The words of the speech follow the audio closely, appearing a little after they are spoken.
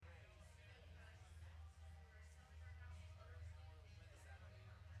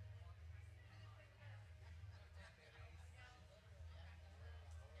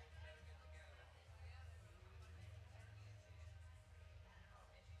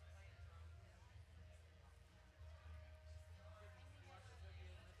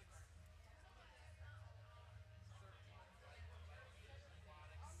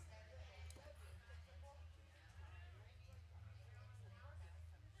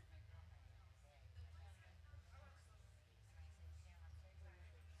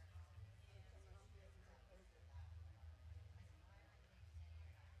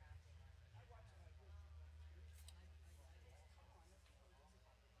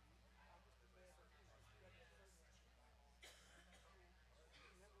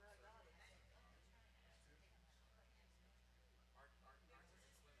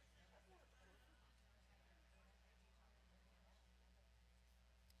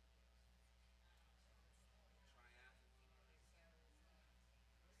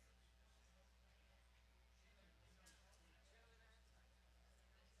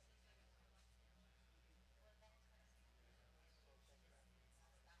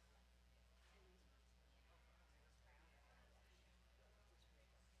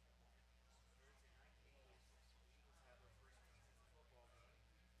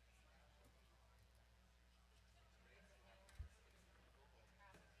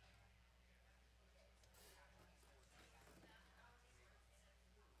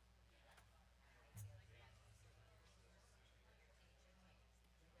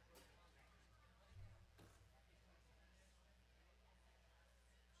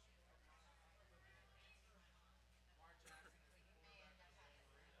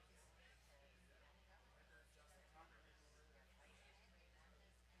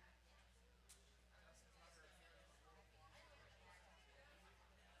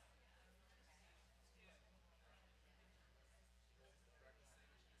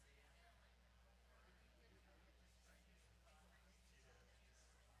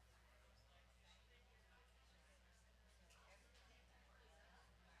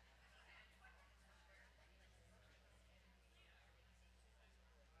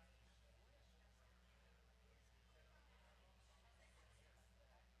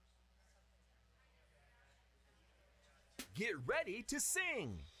get ready to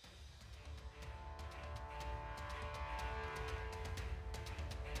sing.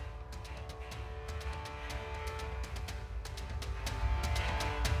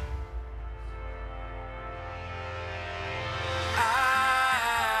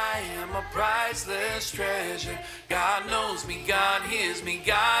 I am a priceless treasure. God knows me, God hears me,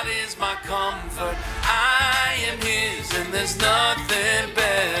 God is my comfort. I am His and there's nothing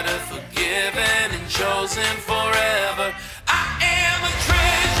better. Forgiven and chosen forever. I am a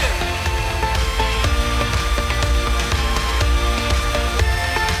treasure.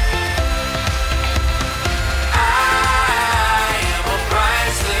 I am a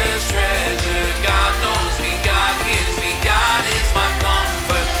priceless treasure. God knows me, God hears me, God is my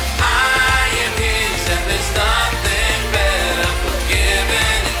comfort. I am His and there's nothing better.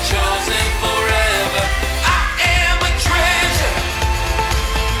 Forgiven and chosen forever. I am a treasure.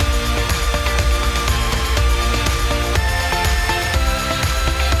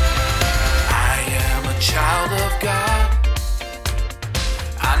 I am a child of God.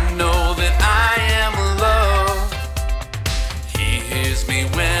 I know that I am loved. He hears me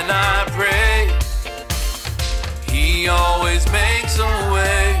when I pray. He always makes a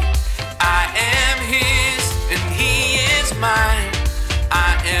way. I am His and He is mine.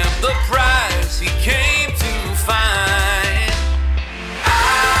 I am the prize He came to find.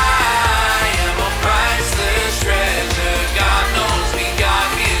 I am a priceless treasure. God knows me, God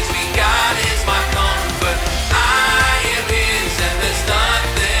hears me, God is my comfort. I am His and there's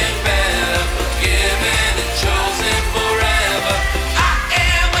nothing better. Forgiven and chosen forever. I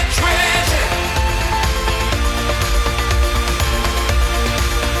am a treasure.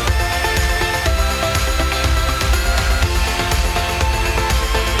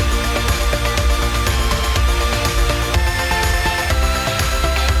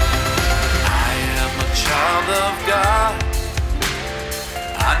 I am a child of God.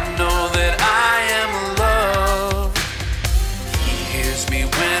 I know that I am loved. He hears me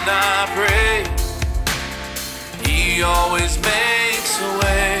when I pray. He always makes a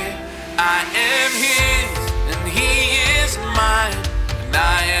way. I am His and He is mine. And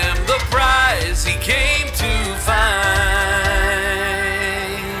I am the prize He came to find.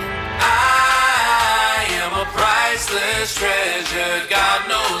 I am a priceless treasure. God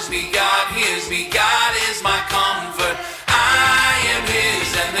knows me, God hears me, God is my comfort. I am His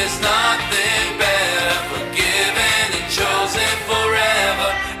and there's nothing better. Forgiven and chosen forever.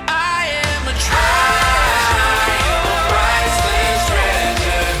 I am a treasure. I am a priceless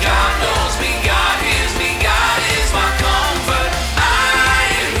treasure. God knows me, God hears me, God is my comfort. I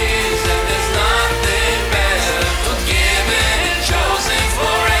am His and there's nothing better. Forgiven and chosen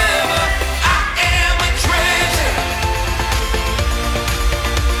forever. I am a treasure.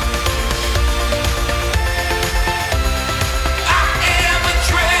 I am a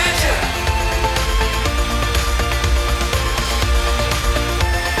treasure.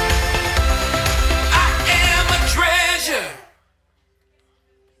 I am a treasure.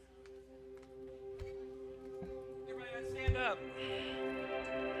 Everybody stand up.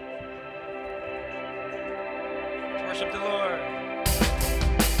 Let's worship the Lord.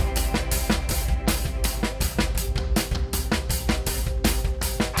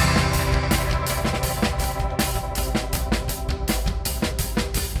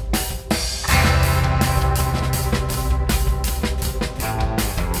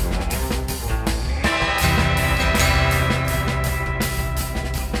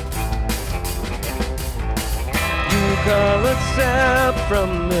 You call us out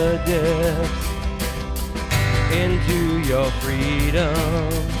from the depths into your freedom.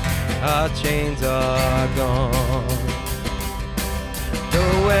 Our chains are gone. No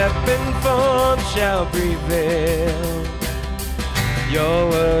weapon formed shall prevail. Your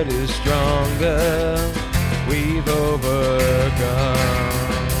word is stronger. We've overcome.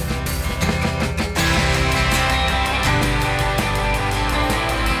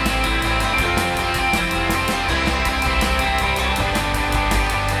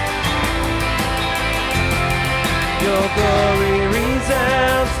 Your glory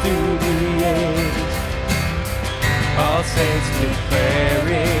resounds through the ages. All saints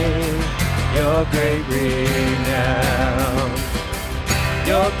declaring your great renown.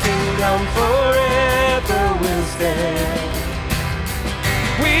 Your kingdom forever will stand.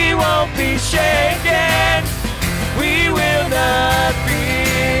 We won't be shaken. We will not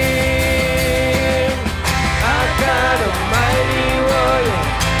fear. Our God, a mighty warrior,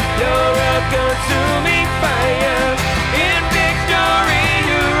 you're a consuming fire. In victory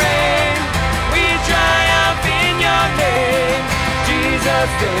you reign. We triumph in your name. Jesus,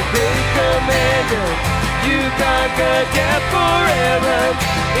 the great commander, You conquer death forever.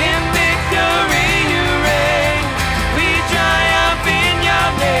 In victory you reign. We triumph in your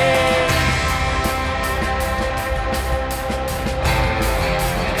name.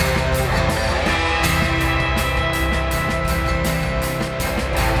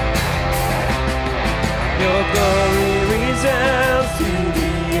 Your glory resounds to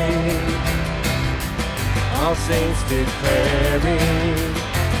the end. All saints declaring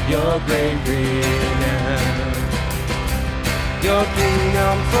your great renown. Your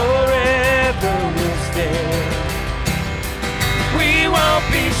kingdom forever will stand. We won't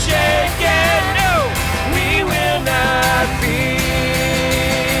be shaken, no, we will not fear.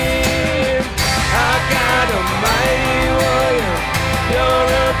 Our God, a mighty warrior, you're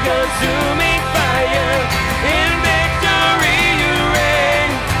a consuming fire. In victory you reign.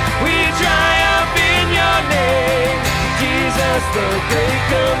 We triumph in your name. Jesus, the great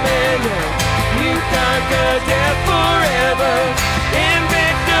commander, you conquer death forever. In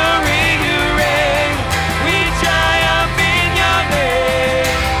victory you reign. We triumph in your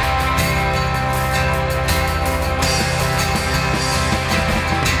name.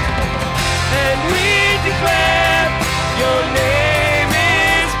 And we declare your name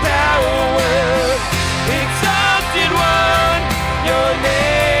is power. Exalted one, your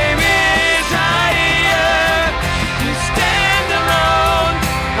name is higher. You stand alone,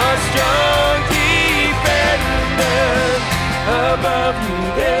 a strong defender. Above you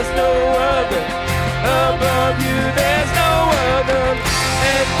there's no other. Above you there's no other.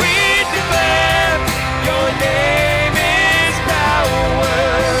 And we declare your name is power.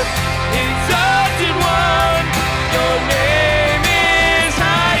 Exalted one, your name is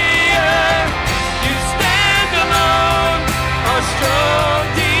higher. You stand alone, a strong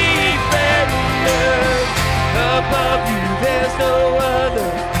defender. Above you there's no other.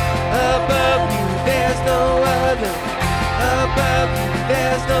 Above you there's no other. Above you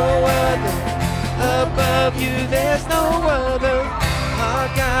there's no other. Above you there's no other. Our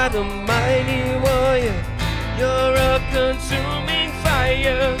God, a mighty warrior, you're a consuming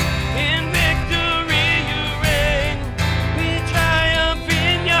fire. In victory you reign. We triumph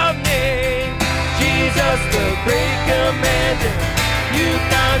in your name. Jesus, the great commander, you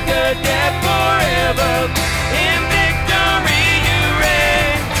conquer death forever. In victory you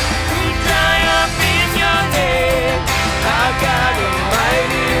reign. We triumph in your name. Our God, a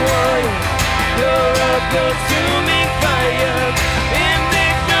mighty warrior, you're a consuming fire. In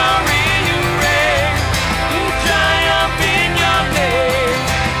victory you reign. We triumph in your name.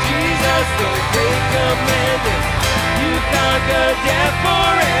 Jesus, the great commander, you conquer death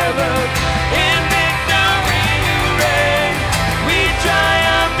forever. In victory you reign. We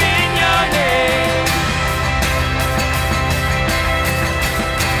triumph in your name.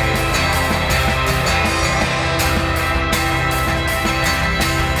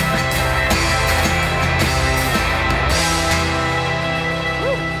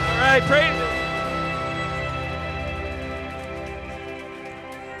 All right, praise Him.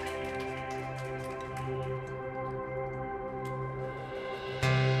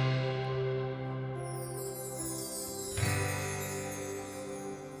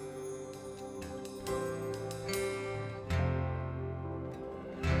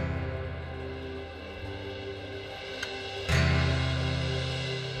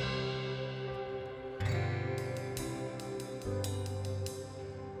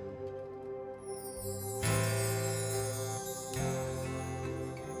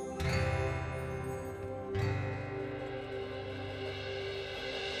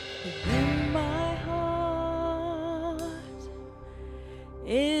 Within my heart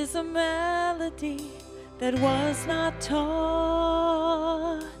is a melody that was not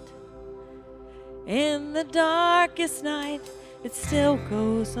taught. In the darkest night, it still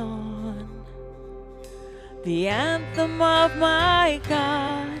goes on. The anthem of my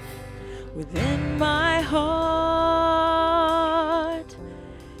God within my heart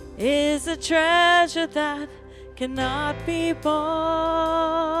is a treasure that cannot be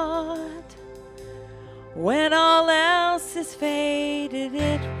bought. When all else is faded,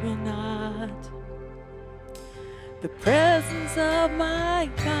 it will not. The presence of my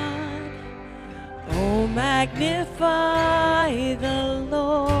God, oh, magnify the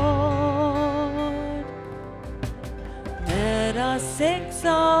Lord. Let us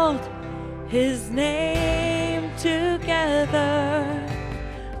exalt His name together.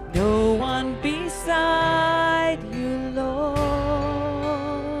 No one beside you, Lord.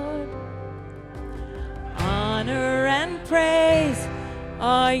 Honor and praise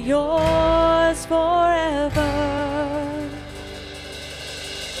are yours forever.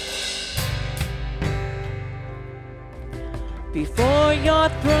 your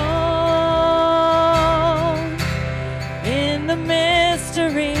throne. In the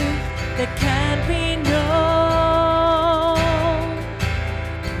mystery that can't be known,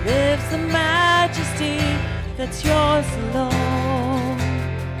 lives the majesty that's yours alone.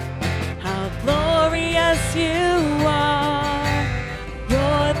 How glorious you are.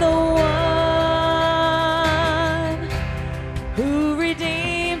 You're the one who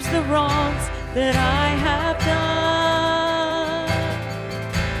redeems the wrongs that I have done,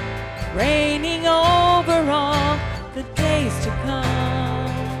 reigning over all the days to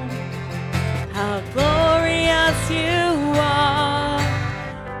come. How glorious you are.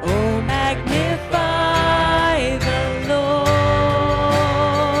 Oh, magnify the Lord.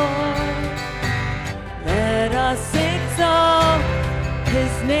 Let us exalt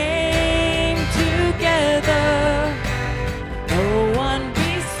his name together. No one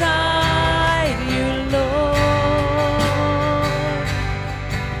beside you, Lord.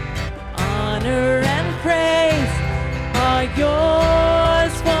 Honor and praise are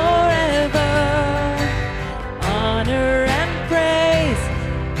yours forever. Honor and praise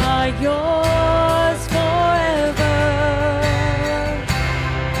are yours forever.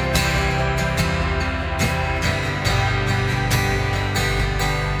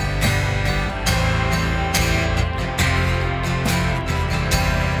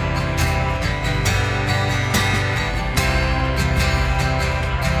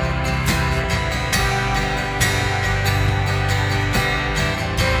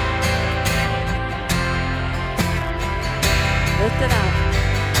 Lift it up.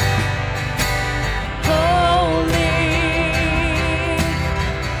 Holy,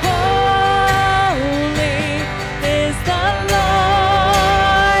 holy is the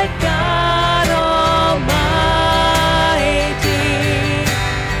Lord God Almighty.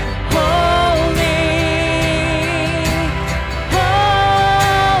 Holy,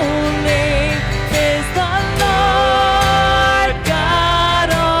 holy is the Lord God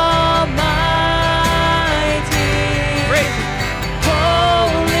Almighty. Praise Him.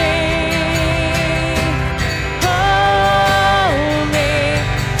 Holy, holy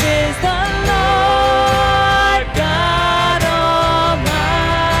is the Lord God Almighty.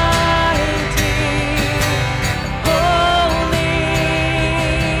 Holy,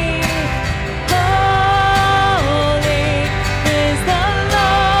 holy is the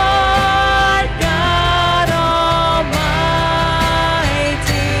Lord God Almighty.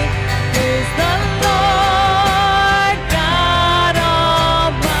 Is the Lord God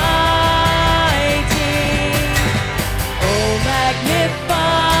Almighty. Oh,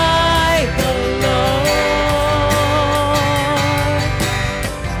 magnify the Lord.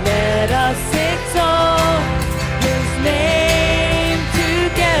 Let us exalt his name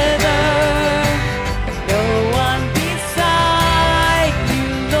together. No one beside you,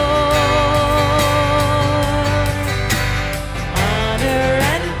 Lord. Honor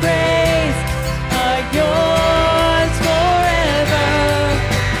and praise are yours forever.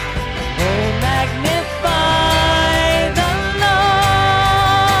 Oh, magnify the Lord.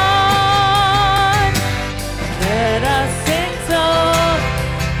 Let us exalt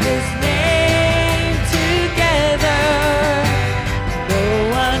his name together. No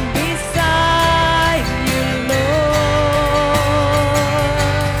one beside you, Lord.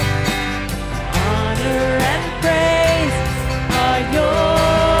 Honor and praise are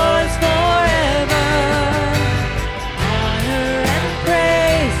yours forever. Honor and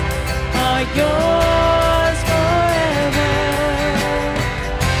praise are yours forever.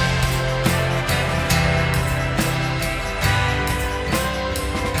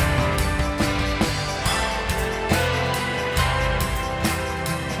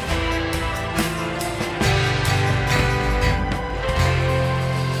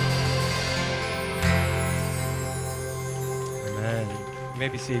 Amen. You may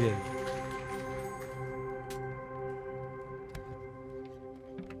be seated.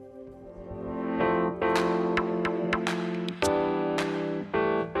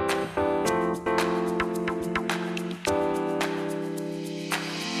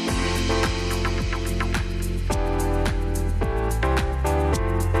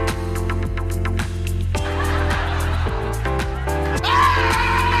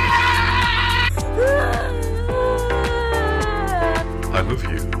 I love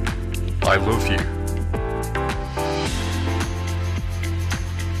you. I love you.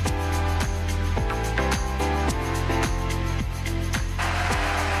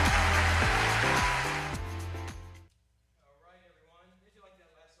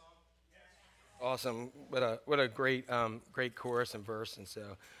 Awesome. What a great great chorus and verse. And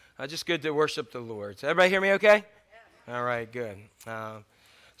so just good to worship the Lord. So everybody hear me okay? All right, good.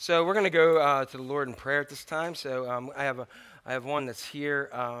 So we're going to go to the Lord in prayer at this time. So I have one that's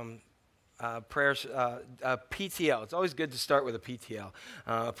here. Prayers, PTL. It's always good to start with a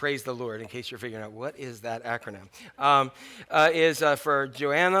PTL. Praise the Lord, in case you're figuring out what is that acronym. Is for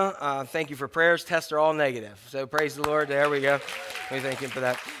Joanna. Thank you for prayers. Tests are all negative. So praise the Lord. There we go. We thank Him for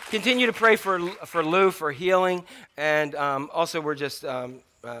that. Continue to pray for Lou for healing, and also we're just.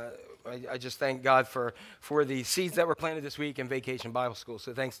 I just thank God for the seeds that were planted this week in Vacation Bible School.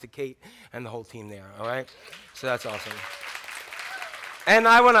 So thanks to Kate and the whole team there. All right. So that's awesome. And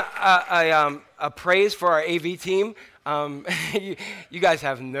I want to a praise for our AV team. You guys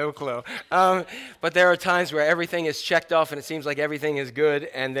have no clue. But there are times where everything is checked off and it seems like everything is good,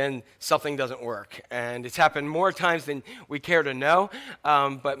 and then something doesn't work. And it's happened more times than we care to know.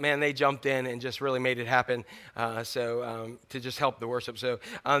 But man, they jumped in and just really made it happen. To just help the worship. So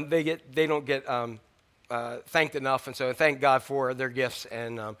they don't get thanked enough, and so thank God for their gifts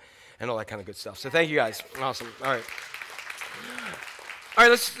and all that kind of good stuff. So thank you guys. Awesome. All right. All right,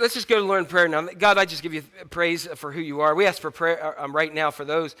 let's just go to Lord in prayer now. God, I just give you praise for who you are. We ask for prayer right now for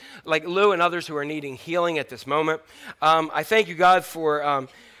those like Lou and others who are needing healing at this moment. I thank you, God,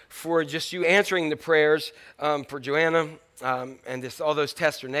 for just you answering the prayers for Joanna. And all those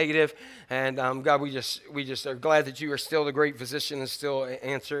tests are negative. And God, we just are glad that you are still the great physician and still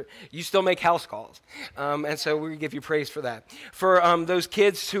answer. You still make house calls. And so we give you praise for that. For those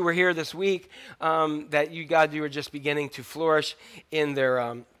kids who were here this week, that you, God, you are just beginning to flourish in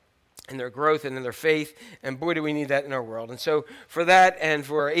their growth and in their faith, and boy, do we need that in our world. And so for that, and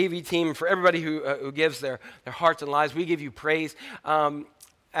for our AV team, for everybody who gives their hearts and lives, we give you praise.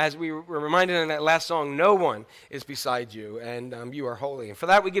 As we were reminded in that last song, no one is beside you, and you are holy. And for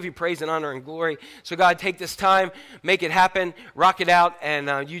that, we give you praise and honor and glory. So God, take this time, make it happen, rock it out,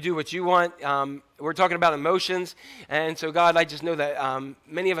 and you do what you want. We're talking about emotions, and so God, I just know that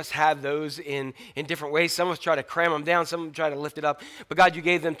many of us have those in different ways. Some of us try to cram them down, some of them try to lift it up, but God, you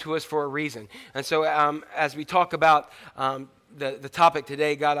gave them to us for a reason. And so as we talk about the topic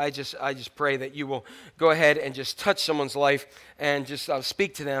today, God, I just pray that you will go ahead and just touch someone's life and just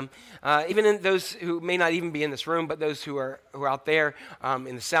speak to them, even in those who may not even be in this room, but those who are out there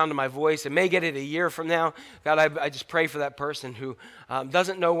in the sound of my voice and may get it a year from now. God, I just pray for that person who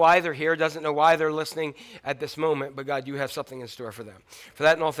doesn't know why they're here, doesn't know why they're listening at this moment, but God, you have something in store for them. For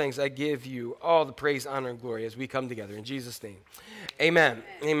that and all things, I give you all the praise, honor, and glory as we come together. In Jesus' name, amen.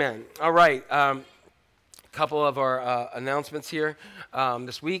 Amen. All right. Couple of our announcements here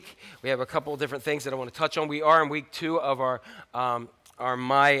this week. We have a couple of different things that I want to touch on. We are in week 2 of our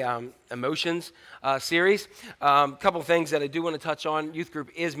My Emotions series. A couple of things that I do want to touch on. Youth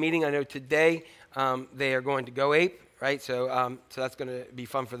group is meeting. I know today they are going to Go Ape, right? So that's going to be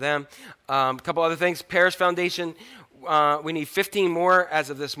fun for them. A couple other things. Paris Foundation. We need 15 more as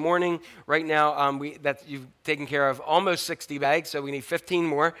of this morning. Right now, you've taken care of almost 60 bags, so we need 15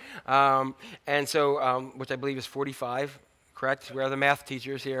 more. And so, which I believe is 45, correct? We're the math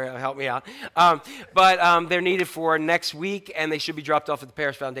teachers here. Help me out. But they're needed for next week, and they should be dropped off at the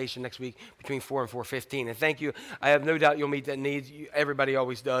Paris Foundation next week between 4 and 4:15. And thank you. I have no doubt you'll meet that need. Everybody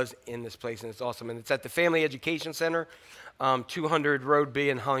always does in this place, and it's awesome. And it's at the Family Education Center. 200 Road B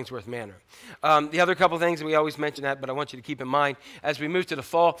in Hollingsworth Manor. The other couple things, we always mention that, but I want you to keep in mind as we move to the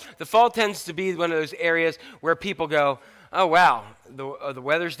fall tends to be one of those areas where people go, oh, wow, the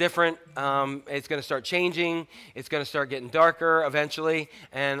weather's different. It's going to start changing. It's going to start getting darker eventually,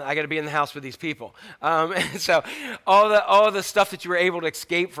 and I got to be in the house with these people. And so all the stuff that you were able to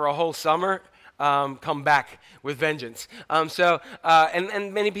escape for a whole summer, come back with vengeance.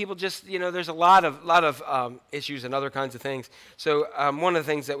 And many people just, there's a lot of issues and other kinds of things. So one of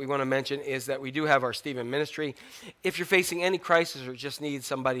the things that we want to mention is that we do have our Stephen Ministry. If you're facing any crisis or just need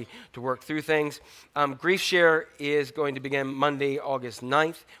somebody to work through things, Grief Share is going to begin Monday, August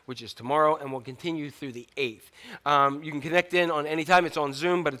 9th, which is tomorrow, and will continue through the 8th. You can connect in on any time. It's on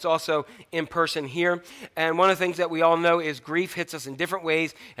Zoom, but it's also in person here. And one of the things that we all know is grief hits us in different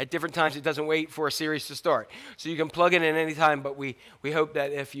ways at different times. It doesn't wait for a series to start. So you can plug in at any time, but we hope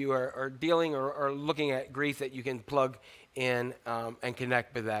that if you are dealing or looking at grief, that you can plug in and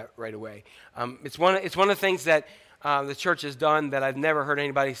connect with that right away. It's one of the things that the church has done that I've never heard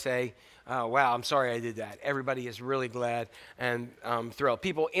anybody say, oh, wow, I'm sorry I did that. Everybody is really glad and thrilled.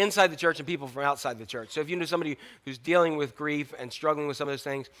 People inside the church and people from outside the church. So if you know somebody who's dealing with grief and struggling with some of those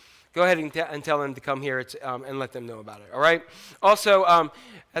things, go ahead and tell them to come here and let them know about it, all right? Also,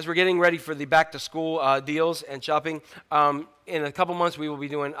 as we're getting ready for the back-to-school deals and shopping, in a couple months, we will be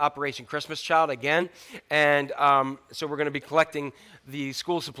doing Operation Christmas Child again. And so we're going to be collecting the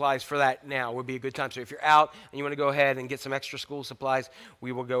school supplies for that now. Would be a good time. So if you're out and you want to go ahead and get some extra school supplies,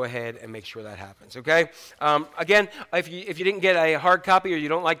 we will go ahead and make sure that happens, okay? Again, if you didn't get a hard copy or you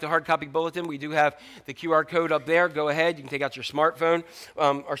don't like the hard copy bulletin, we do have the QR code up there. Go ahead. You can take out your smartphone.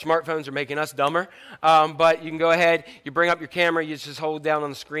 Our smartphones are making us dumber. But you can go ahead. You bring up your camera. You just hold down on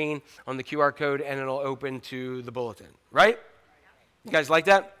the screen on the QR code, and it'll open to the bulletin, right? You guys like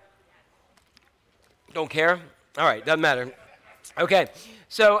that? Don't care? All right, doesn't matter. Okay,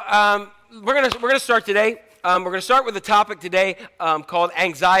 so we're gonna start today. We're gonna start with a topic today called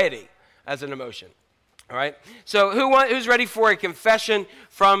anxiety as an emotion. All right. So who's ready for a confession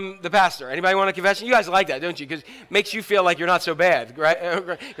from the pastor? Anybody want a confession? You guys like that, don't you? Because it makes you feel like you're not so bad, right?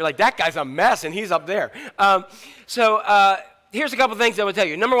 You're like, that guy's a mess, and he's up there. So here's a couple things I would tell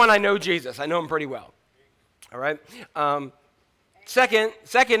you. Number one, I know Jesus. I know him pretty well. All right. Second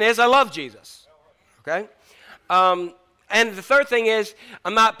is I love Jesus. Okay. And the third thing is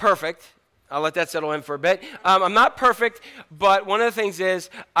I'm not perfect. I'll let that settle in for a bit. I'm not perfect, but one of the things is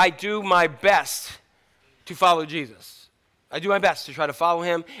I do my best to follow Jesus. I do my best to try to follow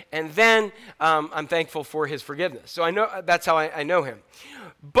him, and then I'm thankful for his forgiveness. So I know that's how I know him.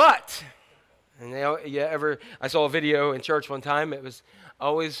 But, and I saw a video in church one time. It was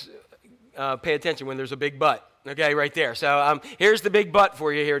always pay attention when there's a big but. Okay, right there. So here's the big but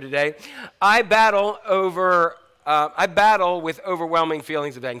for you here today. I battle with overwhelming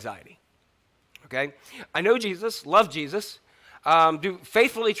feelings of anxiety. Okay, I know Jesus, love Jesus, do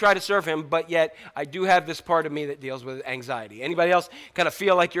faithfully try to serve him, but yet I do have this part of me that deals with anxiety. Anybody else kind of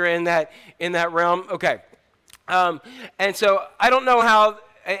feel like you're in that realm? Okay, and so I don't know how.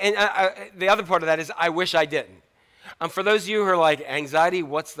 And the other part of that is I wish I didn't. For those of you who are like, anxiety,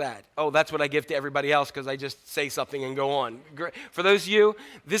 what's that? Oh, that's what I give to everybody else because I just say something and go on. For those of you,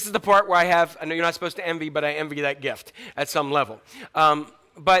 this is the part where I know you're not supposed to envy, but I envy that gift at some level.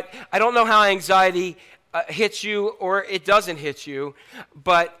 But I don't know how anxiety hits you or it doesn't hit you,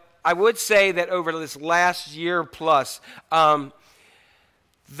 but I would say that over this last year plus,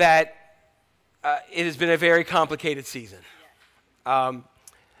 that it has been a very complicated season.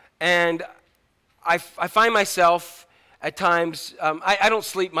 And I find myself at times, I don't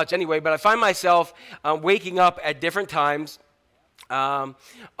sleep much anyway, but I find myself waking up at different times.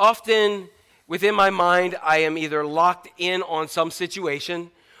 Often within my mind, I am either locked in on some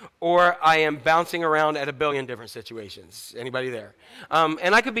situation or I am bouncing around at a billion different situations. Anybody there?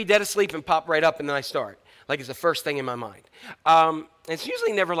 And I could be dead asleep and pop right up and then I start. Like it's the first thing in my mind. It's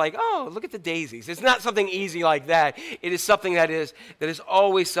usually never like, oh, look at the daisies. It's not something easy like that. It is something that is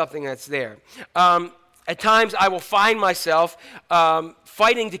always something that's there. At times I will find myself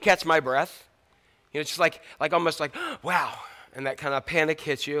fighting to catch my breath. You know, just like almost like, wow, and that kind of panic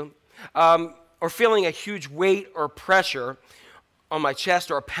hits you. Or feeling a huge weight or pressure on my chest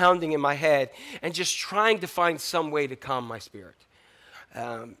or a pounding in my head and just trying to find some way to calm my spirit.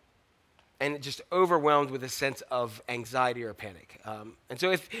 And just overwhelmed with a sense of anxiety or panic. And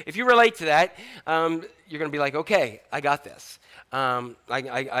so if you relate to that, you're going to be like, okay, I got this.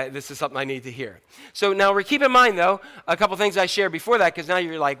 This is something I need to hear. So now keep in mind, though, a couple things I shared before that, because now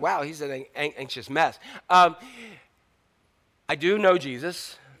you're like, wow, he's an anxious mess. I do know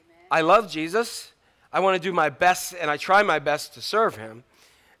Jesus. Amen. I love Jesus. I want to do my best, and I try my best to serve him.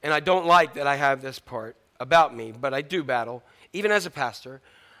 And I don't like that I have this part about me, but I do battle, even as a pastor,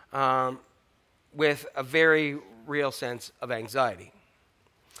 with a very real sense of anxiety.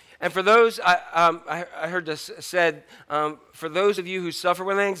 And for those, I heard this said, for those of you who suffer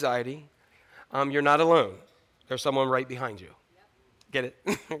with anxiety, you're not alone. There's someone right behind you. Get it?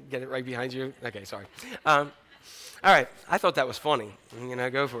 Get it right behind you? Okay, sorry. All right, I thought that was funny.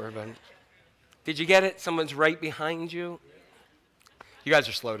 Go for it. But did you get it? Someone's right behind you? You guys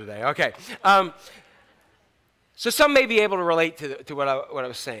are slow today. Okay. So some may be able to relate to what I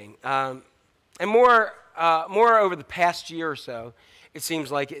was saying. And more over the past year or so, it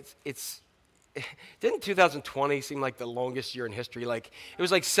seems like didn't 2020 seem like the longest year in history? Like it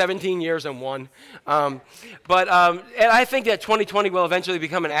was like 17 years and one. And I think that 2020 will eventually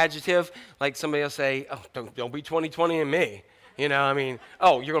become an adjective. Like somebody will say, "Oh, don't be 2020 and me." You're going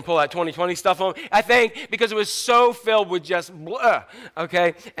to pull that 2020 stuff on? I think because it was so filled with just blah,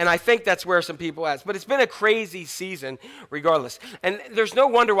 okay? And I think that's where some people ask. But it's been a crazy season regardless. And there's no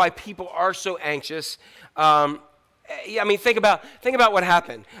wonder why people are so anxious. Think about what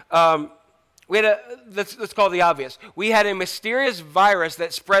happened. We had let's call it the obvious. We had a mysterious virus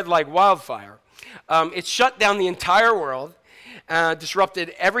that spread like wildfire. It shut down the entire world.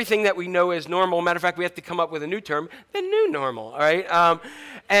 disrupted everything that we know as normal. Matter of fact, we have to come up with a new term, the new normal, all right?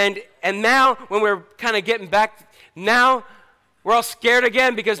 And now, when we're kind of getting back, now we're all scared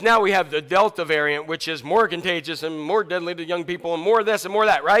again because now we have the Delta variant, which is more contagious and more deadly to young people and more of this and more of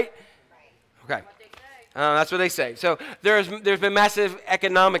that, right? Okay. That's what they say. So there's been massive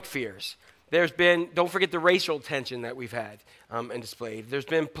economic fears. There's been, don't forget the racial tension that we've had and displayed. There's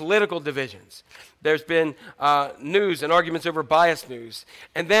been political divisions. There's been news and arguments over biased news.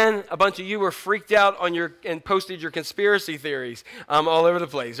 And then a bunch of you were freaked out and posted your conspiracy theories all over the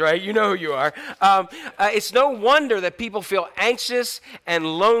place, right? You know who you are. It's no wonder that people feel anxious and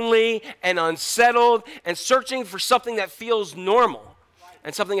lonely and unsettled and searching for something that feels normal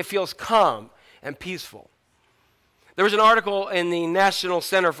and something that feels calm and peaceful. There was an article in the National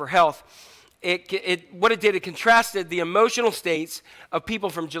Center for Health. What it did, it contrasted the emotional states of people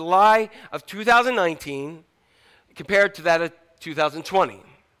from July of 2019 compared to that of 2020,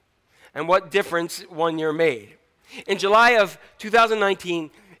 and what difference 1 year made. In July of 2019,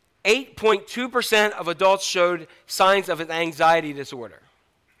 8.2% of adults showed signs of an anxiety disorder.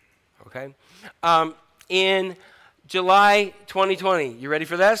 Okay? In July 2020, you ready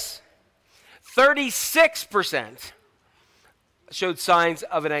for this? 36% showed signs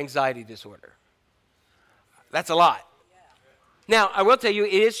of an anxiety disorder. That's a lot. Now, I will tell you,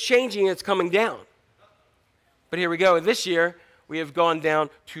 it is changing, it's coming down. But here we go. This year, we have gone down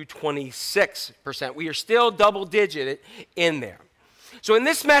to 26%. We are still double digit in there. So in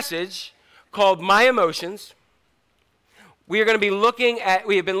this message called My Emotions, we have been looking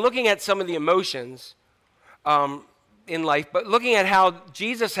at some of the emotions in life, but looking at how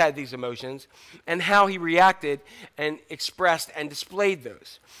Jesus had these emotions and how he reacted and expressed and displayed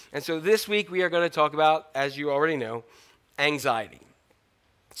those. And so this week we are going to talk about, as you already know, anxiety.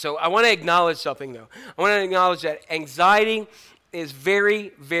 So I want to acknowledge something, though. I want to acknowledge that anxiety is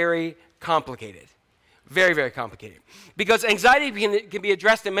very, very complicated. Very, very complicated. Because anxiety can be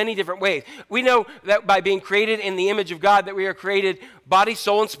addressed in many different ways. We know that by being created in the image of God, that we are created body,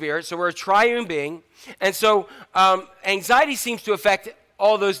 soul, and spirit. So we're a triune being. And so anxiety seems to affect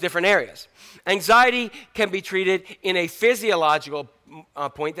all those different areas. Anxiety can be treated in a physiological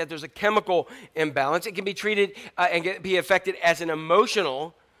point, that there's a chemical imbalance. It can be treated and be affected as an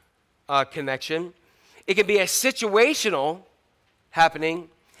emotional connection. It can be a situational happening.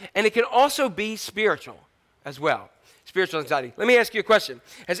 And it can also be spiritual as well, spiritual anxiety. Let me ask you a question.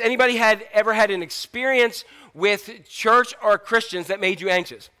 Has anybody ever had an experience with church or Christians that made you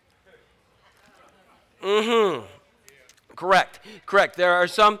anxious? Correct. There are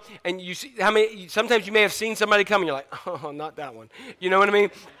some, and you see sometimes you may have seen somebody come and you're like, oh, not that one. You know what I mean?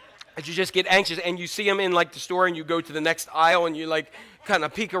 As you just get anxious and you see them in like the store and you go to the next aisle and you like kind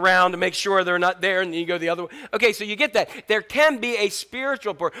of peek around to make sure they're not there, and then you go the other way. Okay, so you get that. There can be a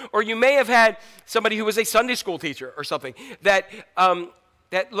spiritual part, or you may have had somebody who was a Sunday school teacher or something that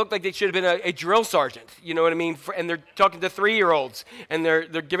looked like they should have been a drill sergeant, you know what I mean? And they're talking to 3-year-olds, and they're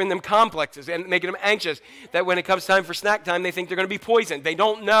giving them complexes and making them anxious that when it comes time for snack time, they think they're going to be poisoned. They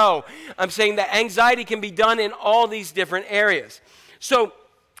don't know. I'm saying that anxiety can be done in all these different areas. So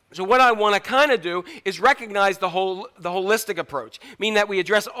what I want to kind of do is recognize the holistic approach, meaning that we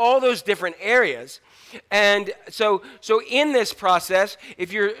address all those different areas. And so in this process,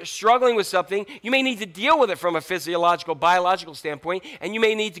 if you're struggling with something, you may need to deal with it from a physiological, biological standpoint, and you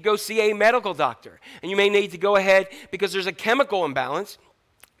may need to go see a medical doctor. And you may need to go ahead because there's a chemical imbalance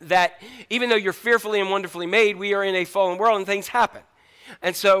that even though you're fearfully and wonderfully made, we are in a fallen world and things happen.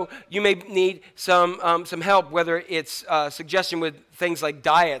 And so you may need some help, whether it's suggestion with things like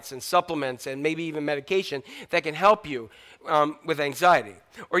diets and supplements and maybe even medication that can help you with anxiety.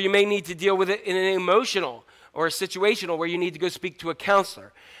 Or you may need to deal with it in an emotional or a situational where you need to go speak to a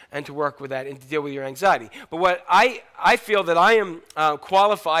counselor and to work with that and to deal with your anxiety. But what I feel that I am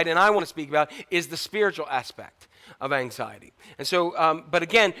qualified and I want to speak about is the spiritual aspect of anxiety. And so, but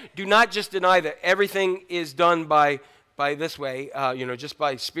again, do not just deny that everything is done by this way, just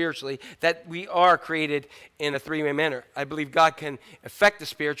by spiritually, that we are created in a three-way manner. I believe God can affect the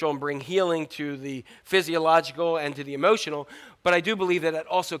spiritual and bring healing to the physiological and to the emotional, but I do believe that it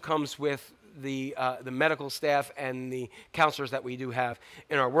also comes with the medical staff and the counselors that we do have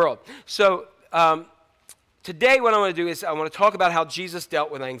in our world. So today what I want to do is I want to talk about how Jesus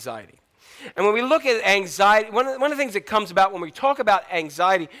dealt with anxiety. And when we look at anxiety, one of the things that comes about when we talk about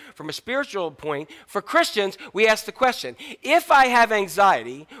anxiety from a spiritual point, for Christians, we ask the question, if I have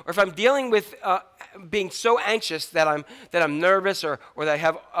anxiety, or if I'm dealing with being so anxious that I'm nervous or that I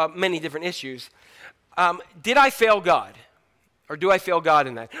have many different issues, did I fail God? Or do I fail God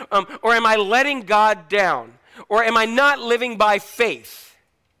in that? Or am I letting God down? Or am I not living by faith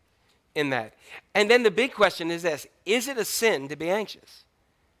in that? And then the big question is this: is it a sin to be anxious?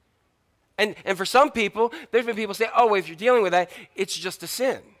 And for some people, there's been people say, oh, well, if you're dealing with that, it's just a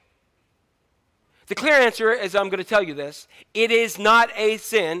sin. The clear answer is, I'm going to tell you this: it is not a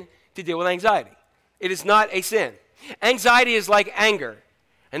sin to deal with anxiety. It is not a sin. Anxiety is like anger.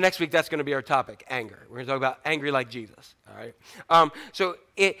 And next week, that's going to be our topic, anger. We're going to talk about angry like Jesus, all right?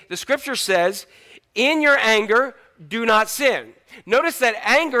 The scripture says, in your anger, do not sin. Notice that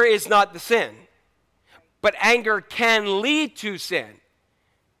anger is not the sin, but anger can lead to sin.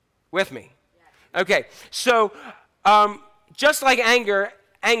 With me? Okay, so just like anger,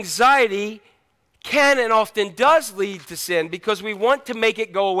 anxiety can and often does lead to sin because we want to make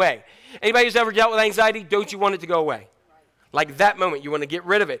it go away. Anybody who's ever dealt with anxiety, don't you want it to go away? Like that moment, you want to get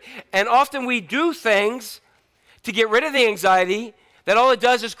rid of it. And often we do things to get rid of the anxiety that all it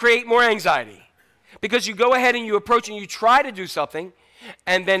does is create more anxiety. Because you go ahead and you approach and you try to do something,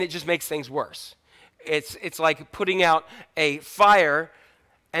 and then it just makes things worse. It's like putting out a fire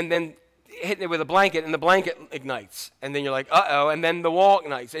and then hitting it with a blanket, and the blanket ignites. And then you're like, uh-oh, and then the wall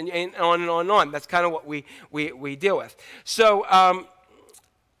ignites, and on and on and on. That's kind of what we deal with. So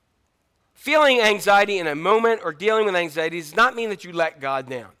feeling anxiety in a moment or dealing with anxiety does not mean that you let God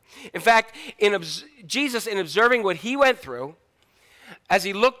down. In fact, Jesus, in observing what he went through, as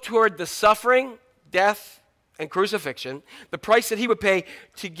he looked toward the suffering, death, and crucifixion, the price that he would pay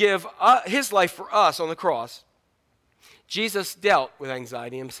to give his life for us on the cross, Jesus dealt with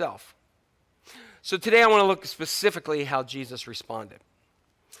anxiety himself. So today I want to look specifically how Jesus responded.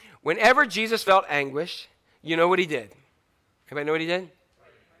 Whenever Jesus felt anguish, you know what he did? Everybody know what he did?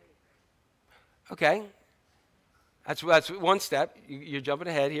 Okay. That's one step. You're jumping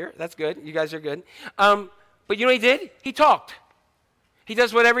ahead here. That's good. You guys are good. But you know what he did? He talked. He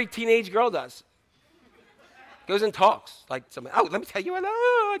does what every teenage girl does. Goes and talks. Like somebody, oh, let me tell you what,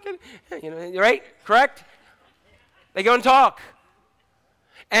 oh, I can, you know, right? Correct? They go and talk.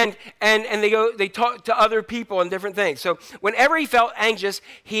 And they talk to other people and different things. So whenever he felt anxious,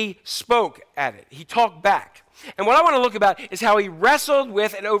 he spoke at it. He talked back. And what I want to look about is how he wrestled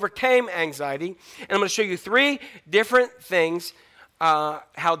with and overcame anxiety. And I'm going to show you 3 different things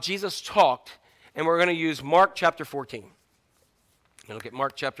how Jesus talked. And we're going to use Mark chapter 14. And look at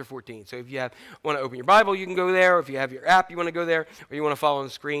Mark chapter 14. So if you want to open your Bible, you can go there. Or if you have your app, you want to go there. Or you want to follow on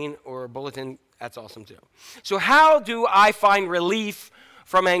the screen or a bulletin, that's awesome too. So how do I find relief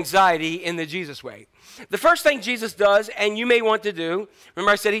from anxiety in the Jesus way? The first thing Jesus does, and you may want to do,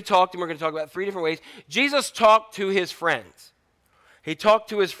 remember I said he talked, and we're going to talk about 3 different ways. Jesus talked to his friends. He talked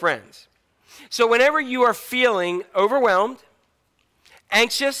to his friends. So whenever you are feeling overwhelmed,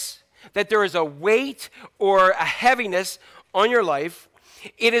 anxious, that there is a weight or a heaviness on your life,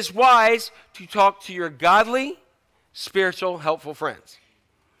 it is wise to talk to your godly, spiritual, helpful friends.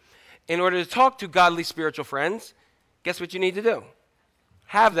 In order to talk to godly, spiritual friends, guess what you need to do?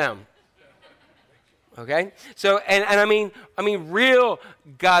 Have them. Okay? So, and I mean real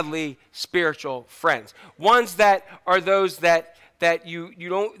godly spiritual friends. Ones that are those that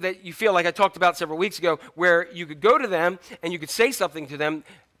you feel like I talked about several weeks ago, where you could go to them and you could say something to them.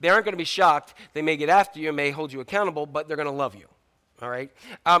 They aren't going to be shocked. They may get after you and may hold you accountable, but they're going to love you. All right?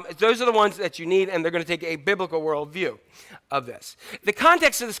 Those are the ones that you need, and they're going to take a biblical worldview of this. The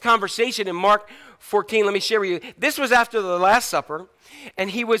context of this conversation in Mark 14, let me share with you. This was after the Last Supper,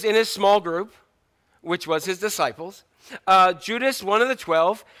 and he was in his small group, which was his disciples. Judas, one of the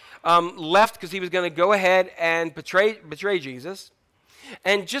 12, left because he was going to go ahead and betray Jesus.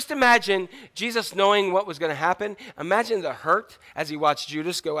 And just imagine Jesus knowing what was going to happen. Imagine the hurt as he watched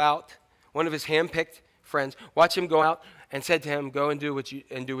Judas go out, one of his hand-picked friends, watch him go out and said to him, go and do what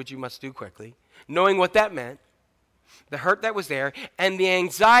you must do quickly. Knowing what that meant, the hurt that was there, and the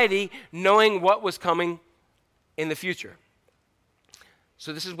anxiety knowing what was coming in the future.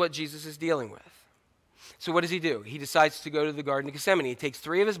 So this is what Jesus is dealing with. So what does he do? He decides to go to the Garden of Gethsemane. He takes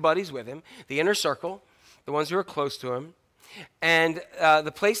 3 of his buddies with him, the inner circle, the ones who are close to him. And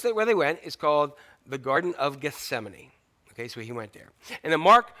the place where they went is called the Garden of Gethsemane. Okay, so he went there. And in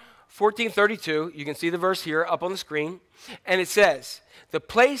Mark 14:32, you can see the verse here up on the screen. And it says, the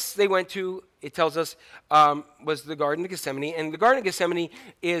place they went to, it tells us, was the Garden of Gethsemane. And the Garden of Gethsemane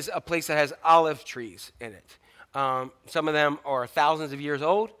is a place that has olive trees in it. Some of them are thousands of years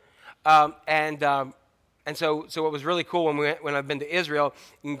old. And so what was really cool when I've been to Israel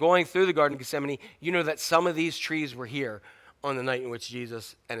and going through the Garden of Gethsemane, you know that some of these trees were here on the night in which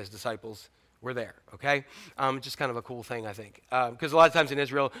Jesus and his disciples we're there, okay? Just kind of a cool thing, I think. Because a lot of times in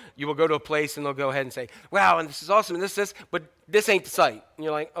Israel, you will go to a place and they'll go ahead and say, wow, and this is awesome, and this, but this ain't the site. And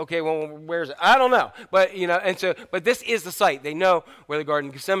you're like, okay, well, where's it? I don't know. But, but this is the site. They know where the Garden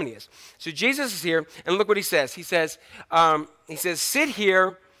of Gethsemane is. So Jesus is here, and look what he says. He says, sit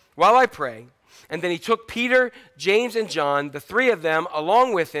here while I pray. And then he took Peter, James, and John, the three of them,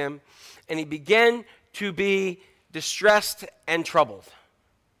 along with him, and he began to be distressed and troubled.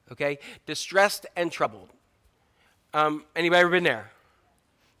 Okay? Distressed and troubled. Anybody ever been there?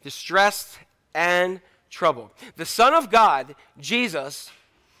 Distressed and troubled. The Son of God, Jesus,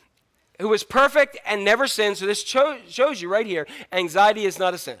 who was perfect and never sinned, so this shows you right here, anxiety is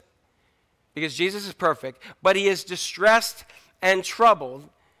not a sin. Because Jesus is perfect, but he is distressed and troubled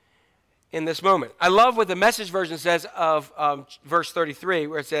in this moment. I love what the Message version says of verse 33,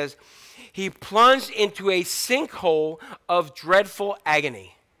 where it says, he plunged into a sinkhole of dreadful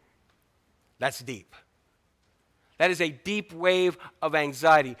agony. That's deep. That is a deep wave of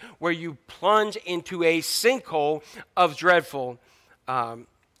anxiety where you plunge into a sinkhole of dreadful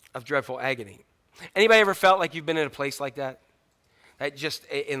agony. Anybody ever felt like you've been in a place like that? That just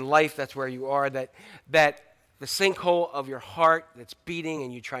in life, that's where you are, that the sinkhole of your heart that's beating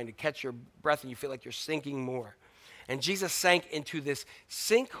and you're trying to catch your breath and you feel like you're sinking more. And Jesus sank into this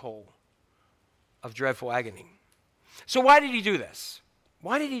sinkhole of dreadful agony. So why did he do this?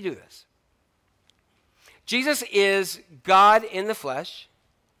 Why did he do this? Jesus is God in the flesh,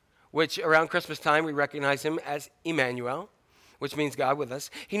 which around Christmas time we recognize him as Emmanuel, which means God with us.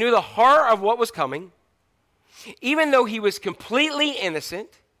 He knew the horror of what was coming. Even though he was completely innocent,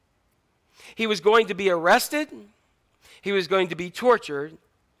 he was going to be arrested, he was going to be tortured,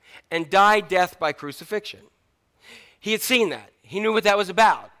 and die death by crucifixion. He had seen that. He knew what that was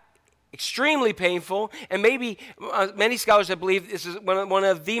about. Extremely painful, and maybe many scholars have believed this is one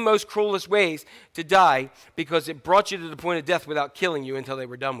of the most cruelest ways to die because it brought you to the point of death without killing you until they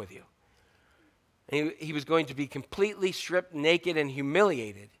were done with you. And he was going to be completely stripped naked and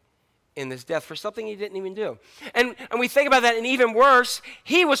humiliated in this death for something he didn't even do. And we think about that, and even worse,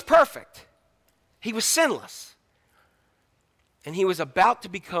 he was perfect. He was sinless. And he was about to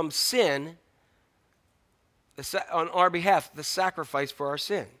become sin on our behalf, the sacrifice for our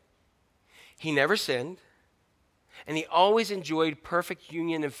sin. He never sinned, and he always enjoyed perfect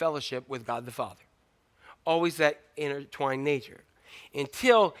union and fellowship with God the Father. Always that intertwined nature.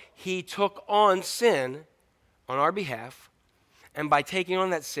 Until he took on sin on our behalf, and by taking on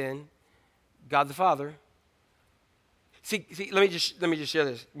that sin, God the Father. See, let me just share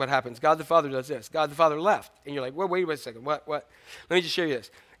this. What happens? God the Father does this. God the Father left, and you're like, well, wait a second. What? Let me just show you this.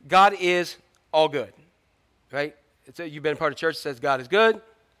 God is all good, right? You've been part of church that says God is good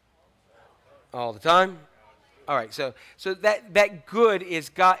all the time. All right, so that good is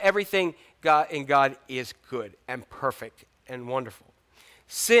God. Everything God in God is good and perfect and wonderful.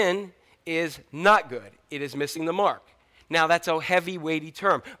 Sin is not good. It is missing the mark. Now, that's a heavy, weighty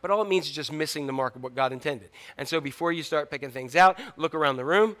term, but all it means is just missing the mark of what God intended. And so before you start picking things out, look around the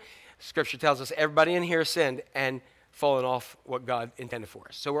room. Scripture tells us everybody in here sinned and fallen off what God intended for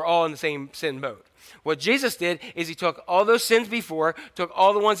us. So we're all in the same sin boat. What Jesus did is he took all those sins before, took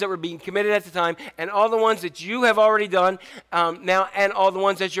all the ones that were being committed at the time, and all the ones that you have already done now, and all the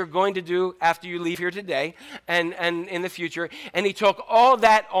ones that you're going to do after you leave here today and in the future, and he took all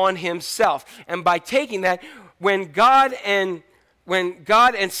that on himself. And by taking that, when God and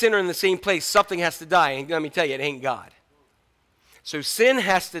sin are in the same place, something has to die. And let me tell you, it ain't God. So sin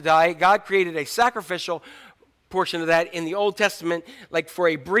has to die. God created a sacrificial portion of that in the Old Testament, like for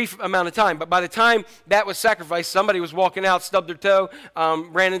a brief amount of time. But by the time that was sacrificed, somebody was walking out, stubbed their toe,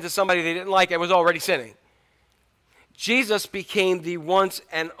 ran into somebody they didn't like, and was already sinning. Jesus became the once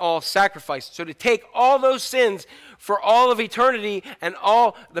and all sacrifice. So to take all those sins for all of eternity and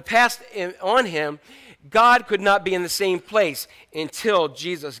all the past on him, God could not be in the same place until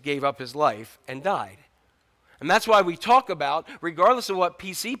Jesus gave up his life and died. And that's why we talk about, regardless of what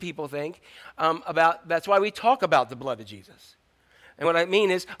PC people think, that's why we talk about the blood of Jesus. And what I mean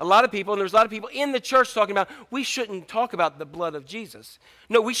is, a lot of people, and there's a lot of people in the church talking about, we shouldn't talk about the blood of Jesus.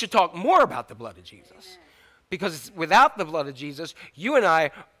 No, we should talk more about the blood of Jesus. Because without the blood of Jesus, you and I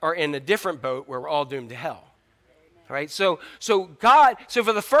are in a different boat where we're all doomed to hell. Right? So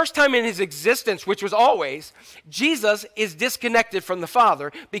for the first time in his existence, which was always, Jesus is disconnected from the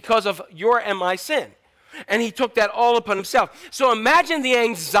Father because of your and my sin. And he took that all upon himself. So imagine the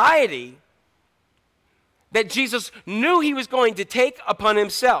anxiety that Jesus knew he was going to take upon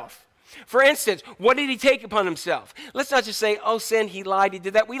himself. For instance, what did he take upon himself? Let's not just say, oh, sin, he lied, he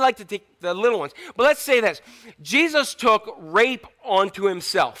did that. We like to take the little ones. But let's say this. Jesus took rape onto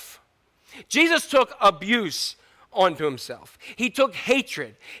himself. Jesus took abuse onto himself. He took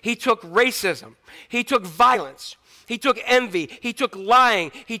hatred. He took racism. He took violence. He took envy. He took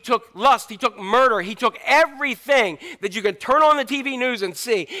lying. He took lust. He took murder. He took everything that you can turn on the TV news and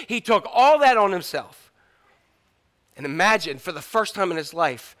see. He took all that on himself. And imagine, for the first time in his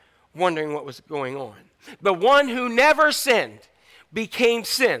life, wondering what was going on. The one who never sinned became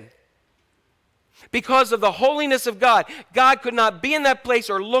sin. Because of the holiness of God, God could not be in that place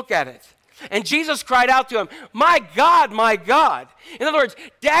or look at it. And Jesus cried out to him, my God, my God. In other words,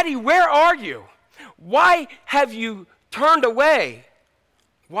 Daddy, where are you? Why have you turned away?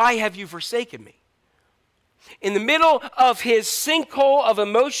 Why have you forsaken me? In the middle of his sinkhole of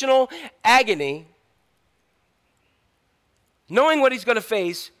emotional agony, knowing what he's going to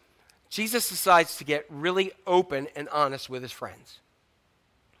face, Jesus decides to get really open and honest with his friends.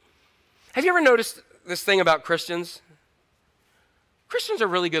 Have you ever noticed this thing about Christians? Christians are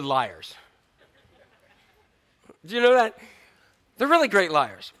really good liars. Do you know that? They're really great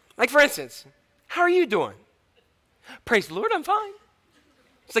liars. Like, for instance, how are you doing? Praise the Lord, I'm fine.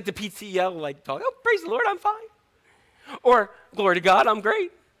 It's like the PTL, like, talk, oh, praise the Lord, I'm fine. Or, glory to God, I'm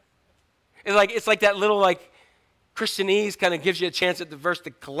great. It's like that little, like, Christianese kind of gives you a chance at the verse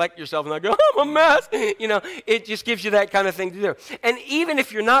to collect yourself and not go, I'm a mess. You know, it just gives you that kind of thing to do. And even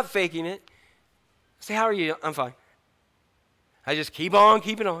if you're not faking it, say, how are you? I'm fine. I just keep on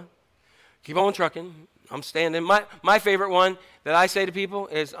keeping on. Keep on trucking. I'm standing. My favorite one that I say to people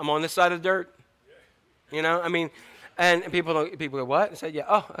is, I'm on this side of the dirt. You know, I mean, and people go, what? And say, yeah,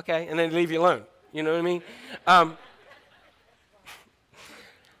 oh, okay. And then leave you alone. You know what I mean?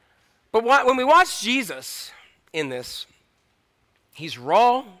 But when we watch Jesus in this, he's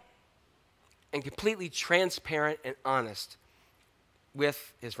raw and completely transparent and honest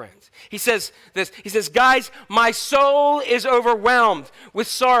with his friends. He says this, he says, guys, my soul is overwhelmed with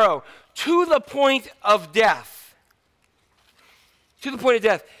sorrow to the point of death. To the point of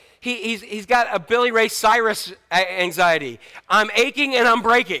death. He's got a Billy Ray Cyrus anxiety. I'm aching and I'm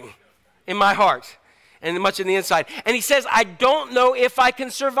breaking in my heart and much in the inside. And he says, I don't know if I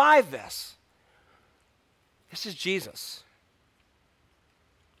can survive this. This is Jesus.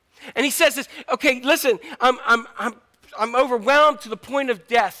 And he says this, okay, listen, I'm overwhelmed to the point of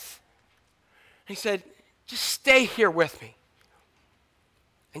death. And he said, just stay here with me.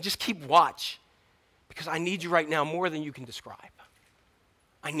 And just keep watch. Because I need you right now more than you can describe.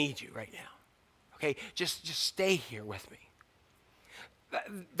 I need you right now. Okay? Just stay here with me.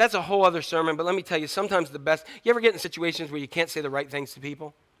 That's a whole other sermon, but let me tell you, sometimes the best, you ever get in situations where you can't say the right things to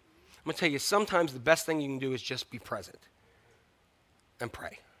people? I'm going to tell you, sometimes the best thing you can do is just be present and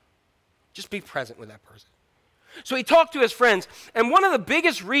pray. Just be present with that person. So he talked to his friends, and one of the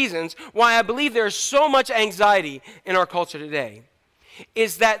biggest reasons why I believe there is so much anxiety in our culture today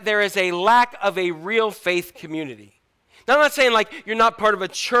is that there is a lack of a real faith community. Now, I'm not saying like you're not part of a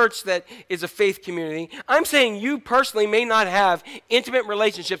church that is a faith community. I'm saying you personally may not have intimate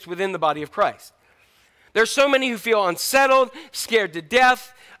relationships within the body of Christ. There's so many who feel unsettled, scared to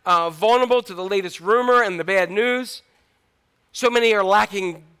death, vulnerable to the latest rumor and the bad news. So many are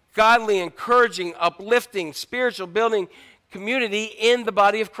lacking godly, encouraging, uplifting, spiritual building community in the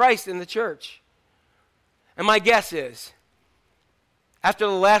body of Christ in the church. And my guess is, after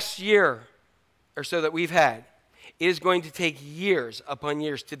the last year or so that we've had, it is going to take years upon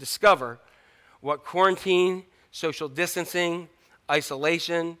years to discover what quarantine, social distancing,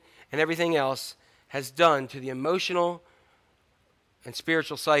 isolation, and everything else has done to the emotional and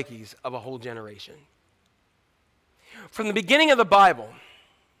spiritual psyches of a whole generation. From the beginning of the Bible,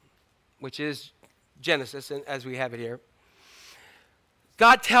 which is Genesis, and as we have it here,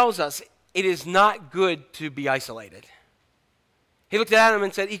 God tells us it is not good to be isolated. He looked at Adam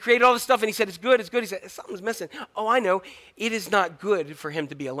and said, he created all this stuff, and he said, it's good, it's good. He said, something's missing. Oh, I know. It is not good for him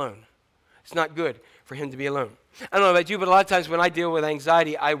to be alone. It's not good for him to be alone. I don't know about you, but a lot of times when I deal with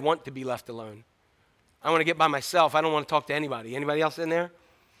anxiety, I want to be left alone. I want to get by myself. I don't want to talk to anybody. Anybody else in there?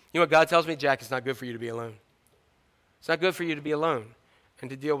 You know what God tells me? Jack, it's not good for you to be alone. It's not good for you to be alone and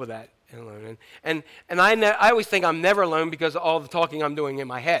to deal with that alone. And I always think I'm never alone because of all the talking I'm doing in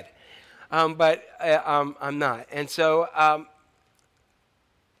my head. But I'm not. And so,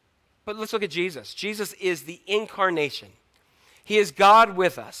 but let's look at Jesus. Jesus is the incarnation. He is God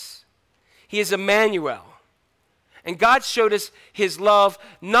with us. He is Emmanuel. And God showed us his love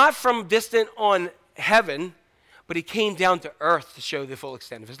not from distant on heaven, but he came down to earth to show the full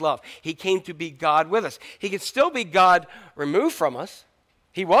extent of his love. He came to be God with us. He could still be God removed from us.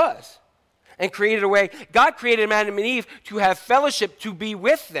 He was. And created a way. God created Adam and Eve to have fellowship, to be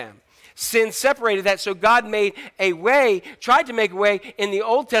with them. Sin separated that, so God made a way, tried to make a way in the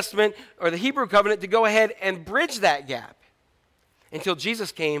Old Testament or the Hebrew covenant to go ahead and bridge that gap until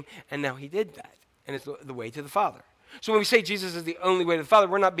Jesus came, and now he did that. And it's the way to the Father. So when we say Jesus is the only way to the Father,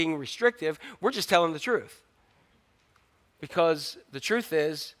 we're not being restrictive. We're just telling the truth. Because the truth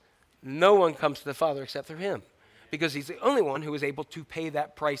is, no one comes to the Father except through him. Because he's the only one who is able to pay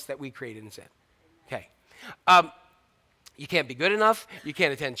that price that we created in sin. Okay. You can't be good enough. You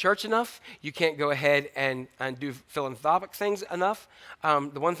can't attend church enough. You can't go ahead and do philanthropic things enough.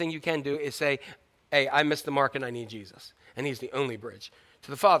 The one thing you can do is say, hey, I missed the mark and I need Jesus. And he's the only bridge to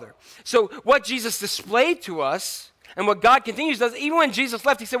the Father. So what Jesus displayed to us and what God continues does, even when Jesus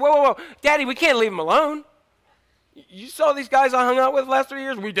left, he said, whoa, Daddy, we can't leave him alone. You saw these guys I hung out with the last 3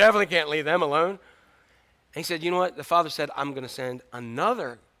 years? We definitely can't leave them alone. And he said, you know what? The Father said, I'm going to send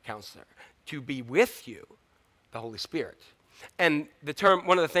another counselor to be with you, the Holy Spirit. And the term,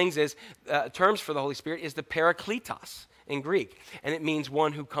 one of the things is, terms for the Holy Spirit is the parakletos in Greek. And it means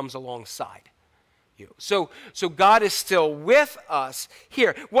one who comes alongside you. So God is still with us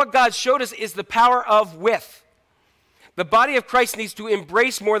here. What God showed us is the power of with. The body of Christ needs to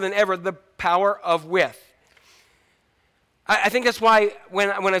embrace more than ever the power of with. I think that's why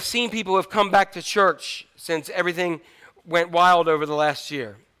when I've seen people who have come back to church since everything went wild over the last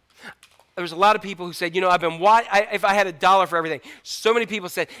year, there was a lot of people who said, I've been if I had $1 for everything, so many people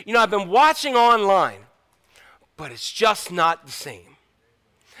said, I've been watching online, but it's just not the same.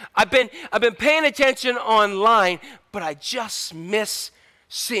 I've been paying attention online, but I just miss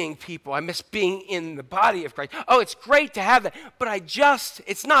seeing people. I miss being in the body of Christ. Oh, it's great to have that, but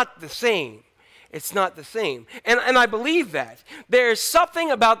it's not the same. It's not the same. And I believe that. There's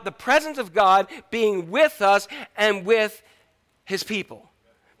something about the presence of God being with us and with his people.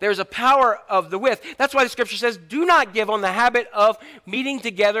 There's a power of the with. That's why the scripture says, do not give on the habit of meeting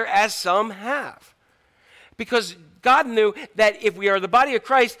together as some have. Because God knew that if we are the body of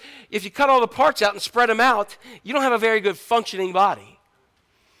Christ, if you cut all the parts out and spread them out, you don't have a very good functioning body.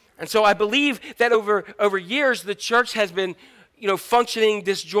 And so I believe that over years, the church has been functioning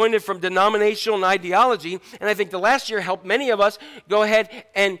disjointed from denominational ideology. And I think the last year helped many of us go ahead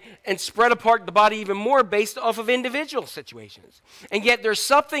and spread apart the body even more based off of individual situations. And yet there's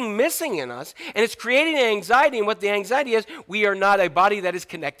something missing in us, and it's creating an anxiety. And what the anxiety is, we are not a body that is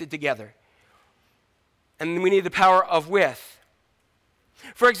connected together. And we need the power of with.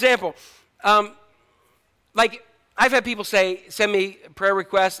 For example, I've had people send me prayer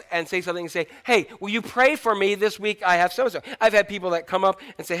requests and say something and say, hey, will you pray for me this week? I have so-and-so. I've had people that come up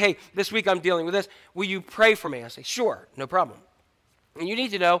and say, hey, this week I'm dealing with this. Will you pray for me? I say, sure, no problem. And you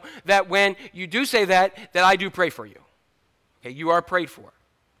need to know that when you do say that I do pray for you. Okay, you are prayed for.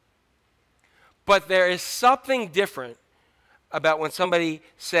 But there is something different about when somebody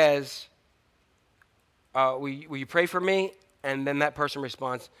says, will you pray for me? And then that person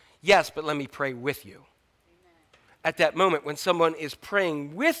responds, yes, but let me pray with you. At that moment, when someone is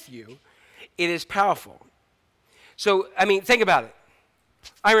praying with you, it is powerful. So, think about it.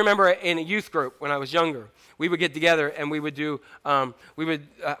 I remember in a youth group when I was younger, we would get together and we would do,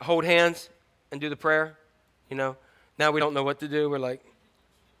 hold hands and do the prayer. Now we don't know what to do. We're like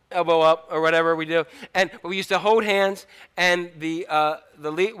elbow up or whatever we do. But we used to hold hands, and one of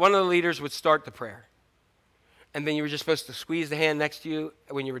the leaders would start the prayer. And then you were just supposed to squeeze the hand next to you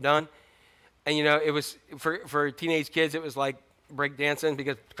when you were done. And, it was, for teenage kids, it was like break dancing,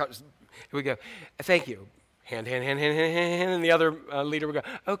 because here we go, thank you, hand, and the other leader would go,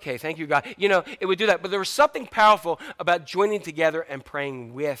 okay, thank you, God. It would do that. But there was something powerful about joining together and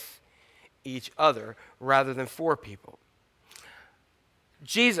praying with each other rather than for people.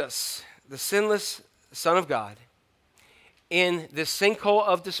 Jesus, the sinless Son of God, in this sinkhole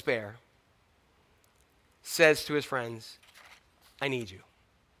of despair, says to his friends, I need you.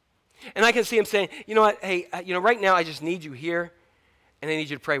 And I can see him saying, you know what, hey, right now I just need you here, and I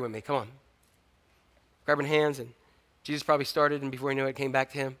need you to pray with me. Come on. Grabbing hands, and Jesus probably started, and before he knew it, came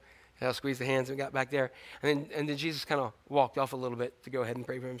back to him. And I'll squeeze the hands and got back there. And then Jesus kind of walked off a little bit to go ahead and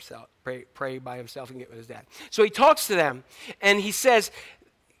pray for himself, pray by himself and get with his dad. So he talks to them, and he says,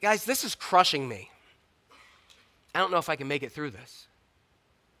 guys, this is crushing me. I don't know if I can make it through this.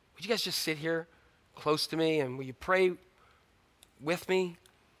 Would you guys just sit here close to me, and will you pray with me?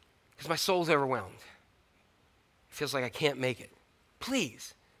 Because my soul's overwhelmed. It feels like I can't make it.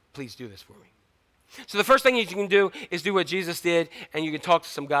 Please do this for me. So the first thing you can do is do what Jesus did, and you can talk to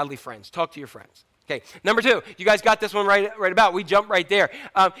some godly friends. Talk to your friends. Okay, number 2, you guys got this one right about. We jumped right there.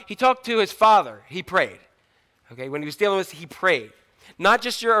 He talked to his father. He prayed. Okay, when he was dealing with this, he prayed. Not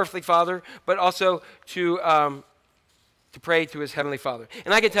just your earthly father, but also to to pray to his Heavenly Father.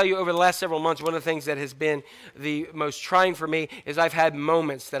 And I can tell you over the last several months, one of the things that has been the most trying for me is I've had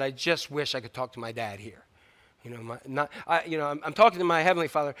moments that I just wish I could talk to my dad here. I'm talking to my Heavenly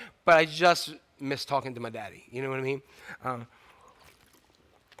Father, but I just miss talking to my daddy. You know what I mean?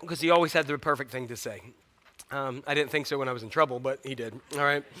 Because he always had the perfect thing to say. I didn't think so when I was in trouble, but he did. All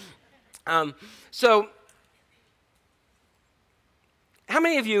right. So, how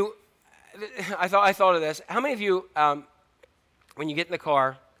many of you? I thought of this. How many of you, when you get in the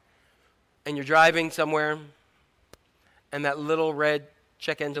car and you're driving somewhere, and that little red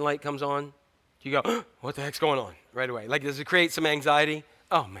check engine light comes on, you go, "What the heck's going on?" right away? Like, does it create some anxiety?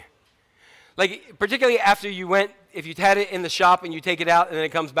 Oh man. Like, particularly after if you had it in the shop and you take it out and then it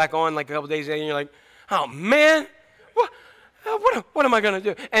comes back on like a couple days later, and you're like, "Oh man, what am I going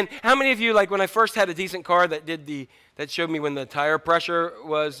to do?" And how many of you, like when I first had a decent car that showed me when the tire pressure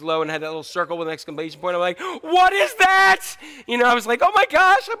was low and had that little circle with an exclamation point, I'm like, "What is that?" I was like, "Oh my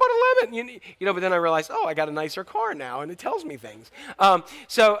gosh, I bought a lemon." But then I realized, I got a nicer car now and it tells me things. And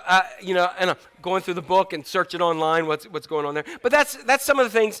I'm going through the book and searching online what's going on there. But that's some of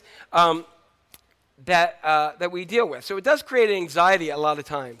the things that we deal with. So it does create anxiety a lot of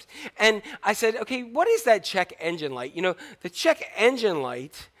times. And I said, okay, what is that check engine light? The check engine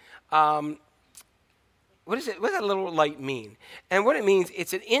light, what does that little light mean? And what it means,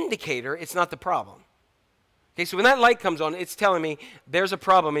 it's an indicator, it's not the problem. Okay, so when that light comes on, it's telling me there's a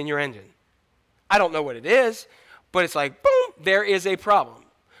problem in your engine. I don't know what it is, but it's like, boom, there is a problem.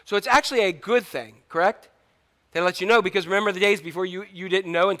 So it's actually a good thing, correct? That lets you know, because remember the days before you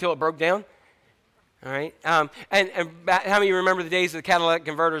didn't know until it broke down? All right, and how many of you remember the days of the catalytic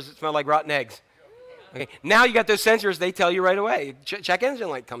converters that smelled like rotten eggs? Okay, now you got those sensors, they tell you right away. Check engine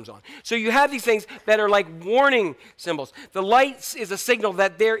light comes on. So you have these things that are like warning symbols. The lights is a signal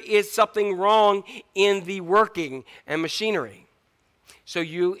that there is something wrong in the working and machinery. So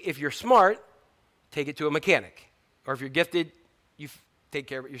if you're smart, take it to a mechanic. Or if you're gifted, you take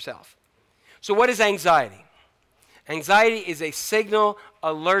care of it yourself. So what is anxiety? Anxiety is a signal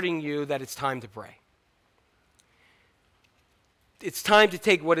alerting you that it's time to pray. It's time to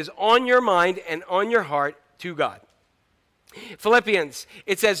take what is on your mind and on your heart to God. Philippians,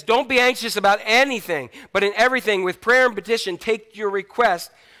 it says, "Don't be anxious about anything, but in everything, with prayer and petition, take your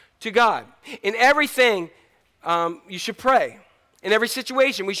request to God." In everything, you should pray. In every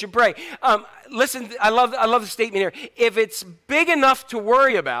situation, we should pray. Listen, I love the statement here. If it's big enough to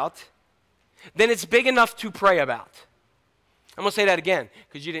worry about, then it's big enough to pray about. I'm going to say that again,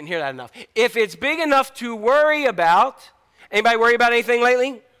 because you didn't hear that enough. If it's big enough to worry about, anybody worry about anything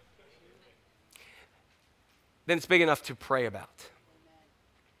lately? Then it's big enough to pray about.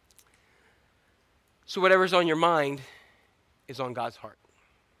 So whatever's on your mind is on God's heart.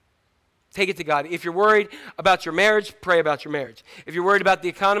 Take it to God. If you're worried about your marriage, pray about your marriage. If you're worried about the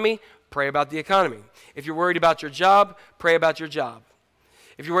economy, pray about the economy. If you're worried about your job, pray about your job.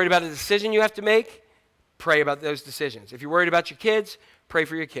 If you're worried about a decision you have to make, pray about those decisions. If you're worried about your kids, pray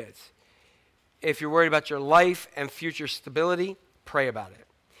for your kids. If you're worried about your life and future stability, pray about it.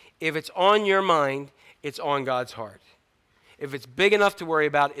 If it's on your mind, it's on God's heart. If it's big enough to worry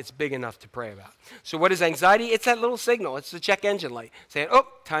about, it's big enough to pray about. So what is anxiety? It's that little signal. It's the check engine light saying,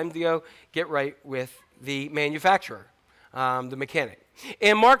 time to go get right with the manufacturer, the mechanic.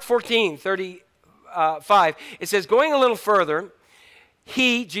 In Mark 14:35, it says, going a little further,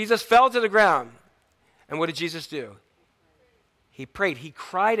 Jesus fell to the ground. And what did Jesus do? He prayed. He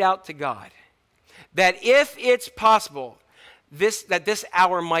cried out to God that if it's possible, that this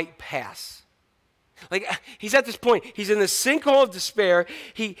hour might pass. Like, he's at this point. He's in this sinkhole of despair.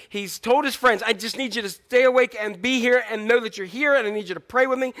 He's told his friends, "I just need you to stay awake and be here and know that you're here, and I need you to pray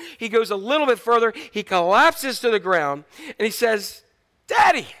with me." He goes a little bit further. He collapses to the ground, and he says,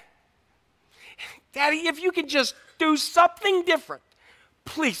 Daddy, if you could just do something different,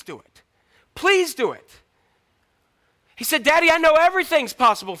 please do it. Please do it. He said, "Daddy, I know everything's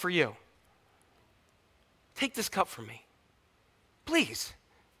possible for you. Take this cup from me. Please,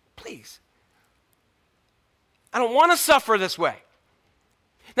 please. I don't want to suffer this way."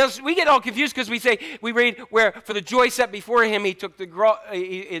 Now, we get all confused because we read where for the joy set before him, he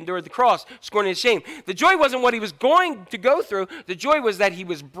endured the cross, scorning his shame. The joy wasn't what he was going to go through. The joy was that he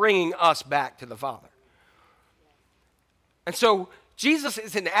was bringing us back to the Father. And so Jesus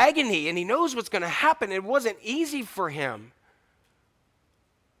is in agony, and he knows what's going to happen. It wasn't easy for him.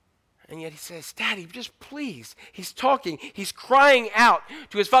 And yet he says, "Daddy, just please." He's talking. He's crying out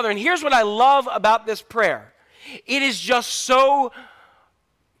to his Father. And here's what I love about this prayer. It is just so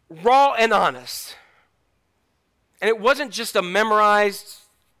raw and honest. And it wasn't just a memorized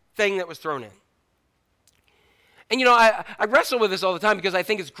thing that was thrown in. And you know, I wrestle with this all the time because I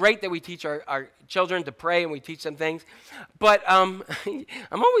think it's great that we teach our children to pray and we teach them things. But I'm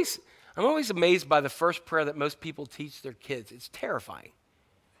always amazed by the first prayer that most people teach their kids. It's terrifying.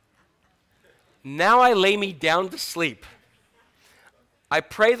 Now I lay me down to sleep. I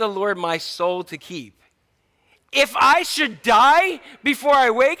pray the Lord my soul to keep. If I should die before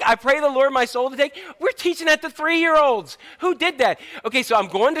I wake, I pray the Lord my soul to take. We're teaching that to 3-year-olds. Who did that? Okay, so I'm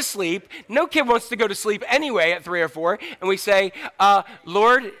going to sleep. No kid wants to go to sleep anyway at 3 or 4. And we say,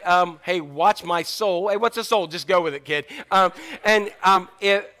 Lord, hey, watch my soul. Hey, what's a soul? Just go with it, kid. By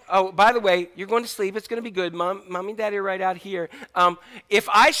the way, you're going to sleep. It's going to be good. Mommy and Daddy are right out here. If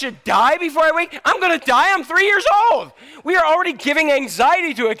I should die before I wake, I'm going to die. I'm 3 years old. We are already giving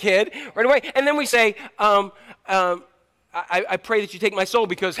anxiety to a kid right away. And then we say, I pray that you take my soul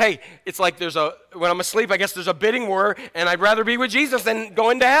because, hey, it's like when I'm asleep, I guess there's a bidding war, and I'd rather be with Jesus than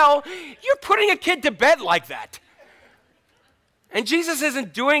going to hell. You're putting a kid to bed like that. And Jesus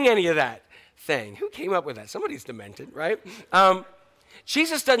isn't doing any of that thing. Who came up with that? Somebody's demented, right?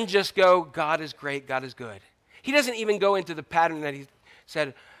 Jesus doesn't just go, God is great, God is good. He doesn't even go into the pattern that he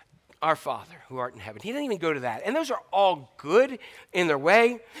said, our Father who art in heaven. He doesn't even go to that. And those are all good in their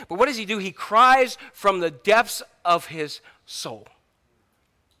way. But what does he do? He cries from the depths of his soul.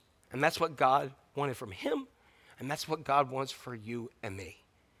 And that's what God wanted from him. And that's what God wants for you and me.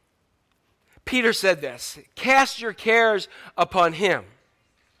 Peter said this, cast your cares upon him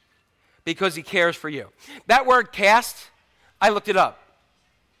because he cares for you. That word cast, I looked it up.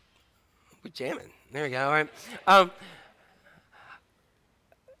 We're jamming. There we go. All right.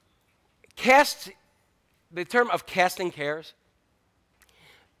 The term of casting cares,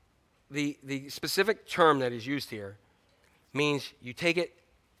 the specific term that is used here means you take it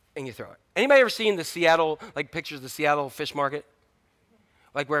and you throw it. Anybody ever seen the Seattle, like pictures of the Seattle fish market?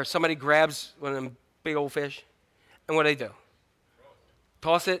 Like where somebody grabs one of them big old fish, and what do they do?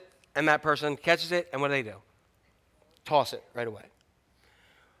 Toss it, and that person catches it, and what do they do? Toss it right away.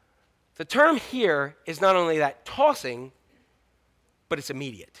 The term here is not only that tossing, but it's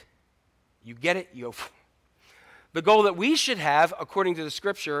immediate. You get it, you go. The goal that we should have, according to the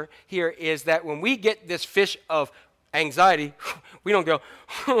scripture here, is that when we get this fish of anxiety, we don't go,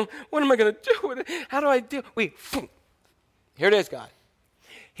 what am I going to do with it? How do I do? Here it is, God.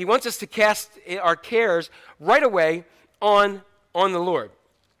 He wants us to cast our cares right away on the Lord.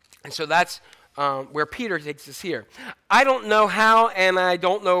 And so that's where Peter takes us here. I don't know how, and I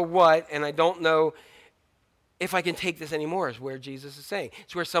don't know what, and I don't know if I can take this anymore, is where Jesus is saying.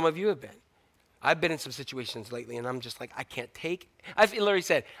 It's where some of you have been. I've been in some situations lately, and I'm just like, I've literally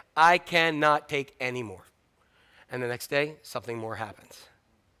said, I cannot take any more. And the next day, something more happens.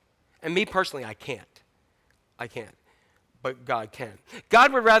 And me personally, I can't. But God can.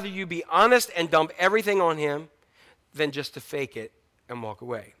 God would rather you be honest and dump everything on him than just to fake it and walk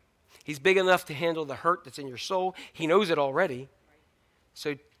away. He's big enough to handle the hurt that's in your soul. He knows it already.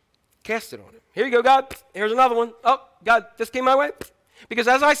 So cast it on him. Here you go, God. Here's another one. Oh, God, this came my way. Because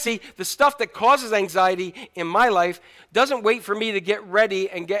as I see, the stuff that causes anxiety in my life doesn't wait for me to get ready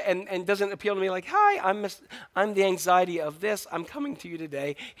and doesn't appeal to me like, hi, I'm the anxiety of this. I'm coming to you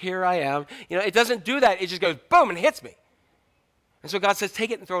today. Here I am. You know, it doesn't do that. It just goes boom and hits me. And so God says, take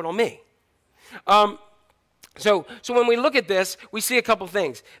it and throw it on me. So when we look at this, we see a couple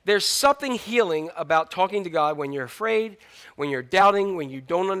things. There's something healing about talking to God when you're afraid, when you're doubting, when you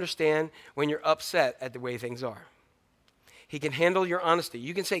don't understand, when you're upset at the way things are. He can handle your honesty.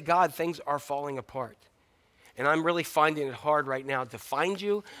 You can say, God, things are falling apart. And I'm really finding it hard right now to find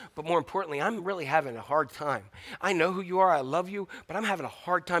you, but more importantly, I'm really having a hard time. I know who you are, I love you, but I'm having a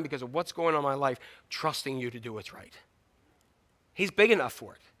hard time because of what's going on in my life, trusting you to do what's right. He's big enough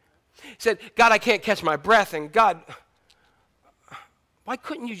for it. He said, God, I can't catch my breath, and God, why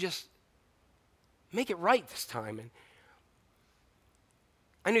couldn't you just make it right this time? And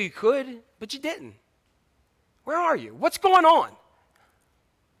I knew you could, but you didn't. Where are you? What's going on?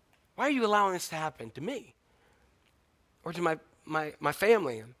 Why are you allowing this to happen to me? Or to my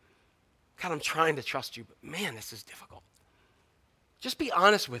family? And God, I'm trying to trust you, but man, this is difficult. Just be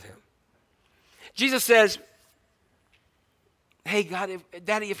honest with him. Jesus says, hey, God,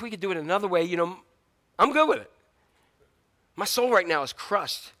 Daddy, if we could do it another way, you know, I'm good with it. My soul right now is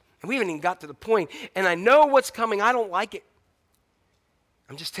crushed, and we haven't even got to the point, and I know what's coming. I don't like it.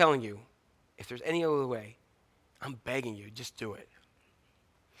 I'm just telling you, if there's any other way, I'm begging you, just do it.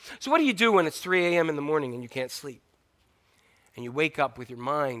 So what do you do when it's 3 a.m. in the morning and you can't sleep? And you wake up with your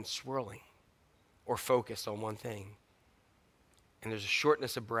mind swirling or focused on one thing, and there's a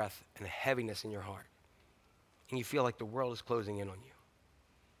shortness of breath and a heaviness in your heart, and you feel like the world is closing in on you.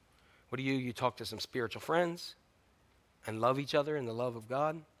 What do? You talk to some spiritual friends, and love each other in the love of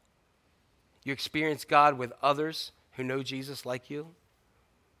God. You experience God with others who know Jesus like you,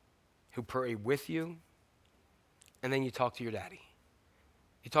 who pray with you, and then you talk to your daddy.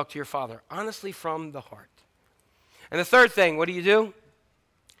 You talk to your father, honestly from the heart. And the third thing, what do?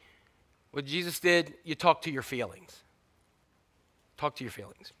 What Jesus did, you talk to your feelings. Talk to your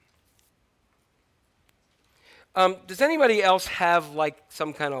feelings. Does anybody else have like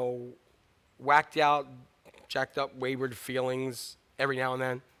some kind of whacked out, jacked up, wayward feelings every now and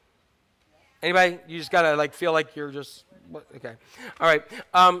then? Anybody? You just gotta like feel like you're just, okay. All right.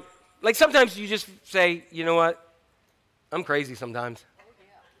 Like sometimes you just say, you know what? I'm crazy sometimes.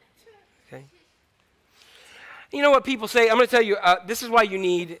 Okay. You know what people say? I'm going to tell you, this is why you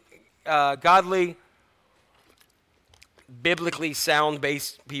need godly, biblically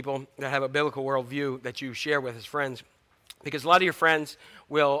sound-based people that have a biblical worldview that you share with as friends. Because a lot of your friends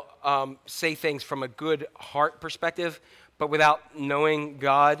will say things from a good heart perspective, but without knowing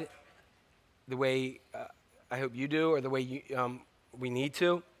God the way I hope you do or the way we need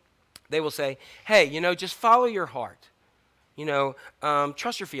to. They will say, hey, just follow your heart.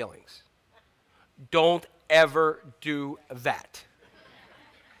 Trust your feelings. Don't ever do that.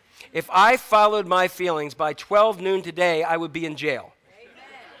 If I followed my feelings by 12 noon today, I would be in jail.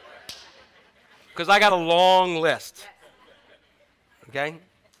 Because I got a long list. Okay?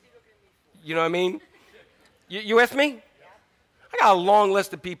 You know what I mean? You with me? I got a long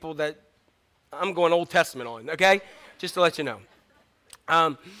list of people that I'm going Old Testament on, okay? Just to let you know.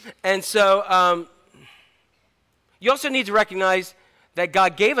 You also need to recognize that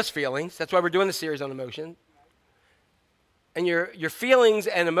God gave us feelings. That's why we're doing the series on emotion. And your feelings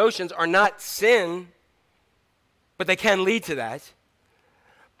and emotions are not sin, but they can lead to that.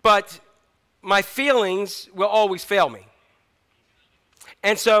 But my feelings will always fail me.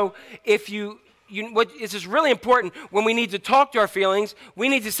 And so if this is really important, when we need to talk to our feelings, we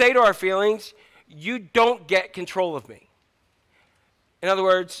need to say to our feelings, you don't get control of me. In other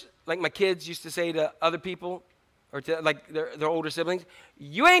words, like my kids used to say to other people, or to like their older siblings,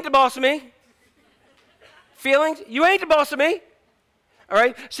 you ain't the boss of me. Feelings, you ain't the boss of me. All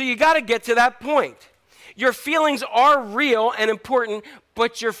right? So you got to get to that point. Your feelings are real and important,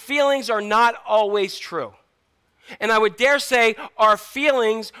 but your feelings are not always true. And I would dare say our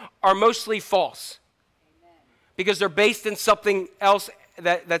feelings are mostly false. Amen. Because they're based in something else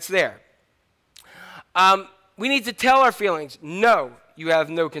that's there. We need to tell our feelings, no, you have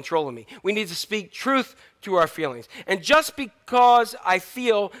no control of me. We need to speak truth to our feelings. And just because I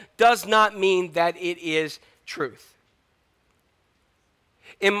feel does not mean that it is truth.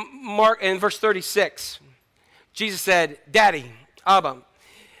 In verse 36, Jesus said, Daddy, Abba,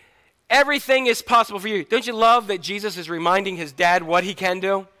 everything is possible for you. Don't you love that Jesus is reminding his dad what he can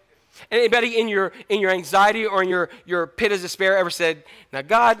do? Anybody in your anxiety or in your pit of despair ever said, now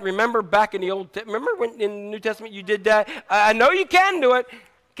God, remember back in remember when in the New Testament you did that? I know you can do it.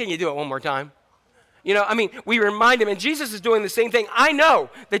 Can you do it one more time? We remind him, and Jesus is doing the same thing. I know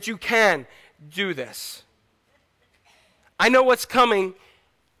that you can do this. I know what's coming,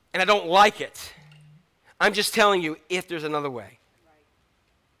 and I don't like it. I'm just telling you, if there's another way,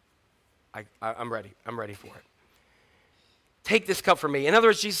 I'm ready. I'm ready for it. Take this cup from me. In other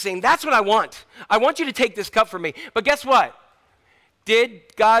words, Jesus is saying, that's what I want. I want you to take this cup from me. But guess what? Did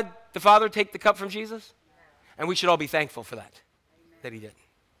God the Father take the cup from Jesus? And we should all be thankful for that, that he did.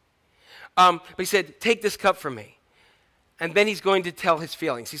 But he said, take this cup from me. And then he's going to tell his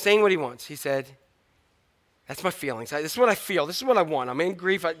feelings. He's saying what he wants. He said, that's my feelings. This is what I feel. This is what I want. I'm in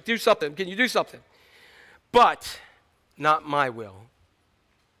grief. Do something. Can you do something? But not my will,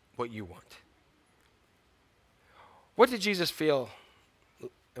 what you want. What did Jesus feel,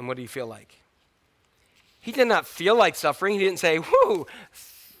 and what did he feel like? He did not feel like suffering. He didn't say, whoo,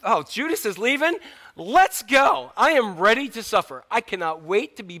 oh, Judas is leaving. Let's go. I am ready to suffer. I cannot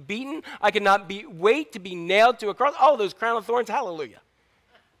wait to be beaten. I cannot wait to be nailed to a cross. Oh, those crown of thorns, hallelujah.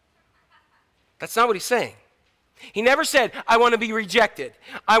 That's not what he's saying. He never said, I want to be rejected.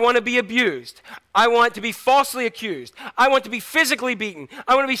 I want to be abused. I want to be falsely accused. I want to be physically beaten.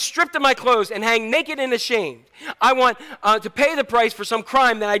 I want to be stripped of my clothes and hang naked and ashamed. I want to pay the price for some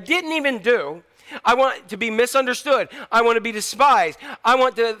crime that I didn't even do. I want to be misunderstood. I want to be despised. I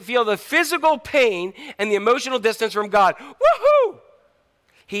want to feel the physical pain and the emotional distance from God. Woohoo!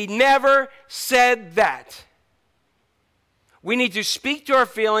 He never said that. We need to speak to our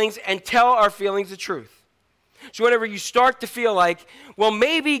feelings and tell our feelings the truth. So whenever you start to feel like, well,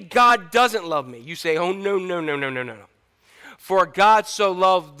 maybe God doesn't love me, you say, oh, no. For God so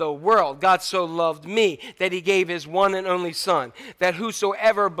loved the world, God so loved me, that he gave his one and only Son, that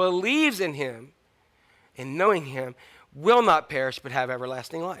whosoever believes in him, in knowing him, will not perish but have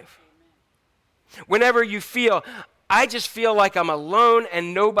everlasting life. Whenever you feel, I just feel like I'm alone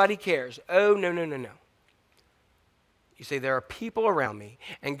and nobody cares. Oh, no, no, no, no. You say, there are people around me,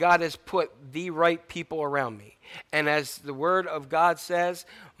 and God has put the right people around me. And as the word of God says,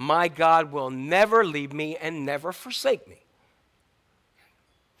 my God will never leave me and never forsake me.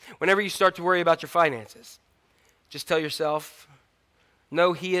 Whenever you start to worry about your finances, just tell yourself,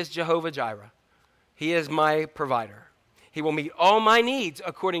 no, he is Jehovah Jireh. He is my provider. He will meet all my needs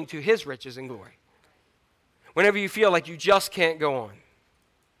according to his riches and glory. Whenever you feel like you just can't go on,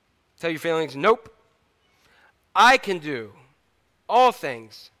 tell your feelings, nope. I can do all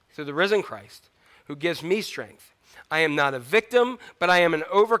things through the risen Christ who gives me strength. I am not a victim, but I am an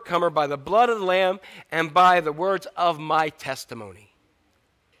overcomer by the blood of the Lamb and by the words of my testimony.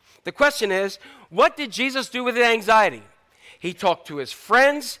 The question is, what did Jesus do with his anxiety? He talked to his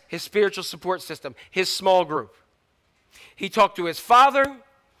friends, his spiritual support system, his small group. He talked to his Father,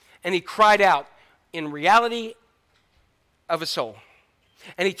 and he cried out in reality of a soul.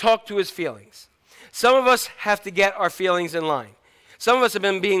 And he talked to his feelings. Some of us have to get our feelings in line. Some of us have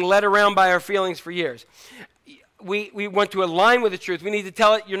been being led around by our feelings for years. We want to align with the truth. We need to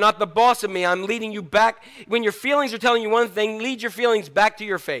tell it, you're not the boss of me. I'm leading you back. When your feelings are telling you one thing, lead your feelings back to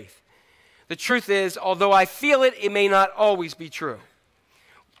your faith. The truth is, although I feel it, it may not always be true.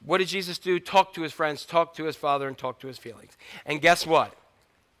 What did Jesus do? Talk to his friends, talk to his Father, and talk to his feelings. And guess what?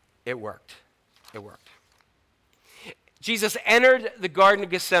 It worked. It worked. Jesus entered the Garden of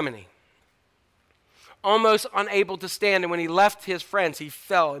Gethsemane, almost unable to stand. And when he left his friends, he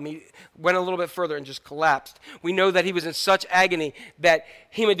fell and he went a little bit further and just collapsed. We know that he was in such agony that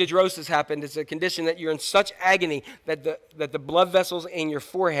hematidrosis happened. It's a condition that you're in such agony that the blood vessels in your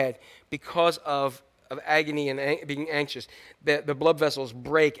forehead, because of agony and being anxious, the blood vessels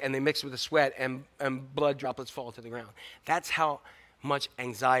break and they mix with the sweat and blood droplets fall to the ground. That's how much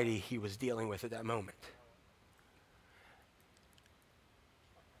anxiety he was dealing with at that moment.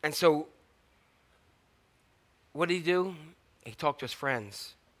 And so, what did he do? He talked to his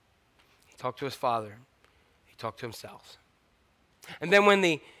friends. He talked to his Father. He talked to himself. And then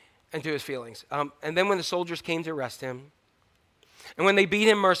and to his feelings. And then when the soldiers came to arrest him, and when they beat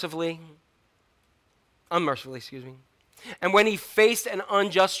him unmercifully, and when he faced an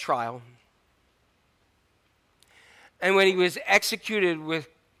unjust trial, and when he was executed with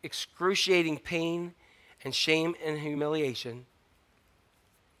excruciating pain and shame and humiliation,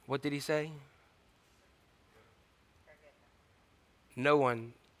 what did he say? No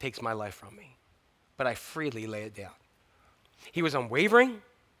one takes my life from me, but I freely lay it down. He was unwavering.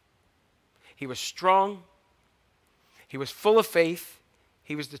 He was strong. He was full of faith.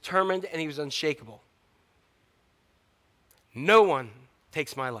 He was determined, and he was unshakable. No one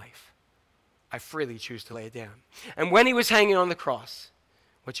takes my life. I freely choose to lay it down. And when he was hanging on the cross,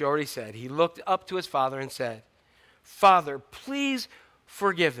 which you already said, he looked up to his Father and said, Father, please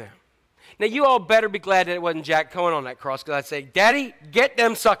forgive them. Now, you all better be glad that it wasn't Jack Cohen on that cross, because I'd say, Daddy, get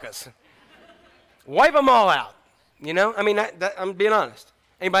them suckers. Wipe them all out. You know? I mean, I'm being honest.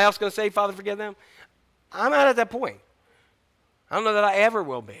 Anybody else going to say, Father, forgive them? I'm not at that point. I don't know that I ever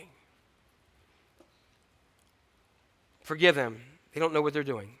will be. Forgive them. They don't know what they're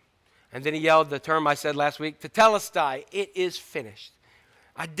doing. And then he yelled the term I said last week, Tetelestai, it is finished.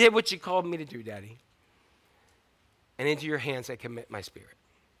 I did what you called me to do, Daddy. And into your hands I commit my spirit.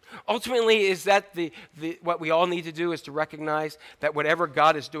 Ultimately, is that what we all need to do, is to recognize that whatever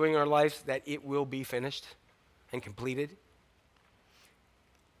God is doing in our lives, that it will be finished and completed.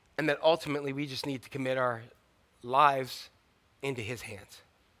 And that ultimately we just need to commit our lives into his hands.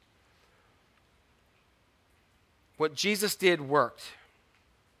 What Jesus did worked.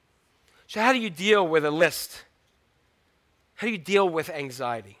 So how do you deal with a list? How do you deal with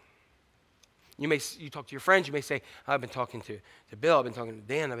anxiety? You talk to your friends, you may say, I've been talking to Bill, I've been talking to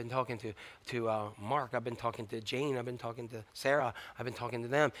Dan, I've been talking to Mark, I've been talking to Jane, I've been talking to Sarah, I've been talking to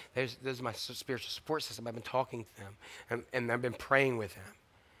them. There's my spiritual support system. I've been talking to them, and I've been praying with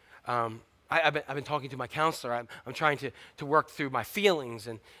them. I've been talking to my counselor. I'm trying to work through my feelings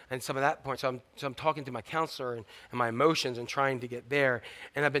and some of that point. So I'm talking to my counselor and my emotions and trying to get there.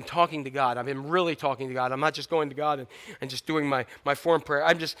 And I've been talking to God. I've been really talking to God. I'm not just going to God and just doing my form prayer.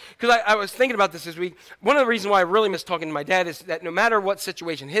 Because I was thinking about this week. One of the reasons why I really miss talking to my dad is that no matter what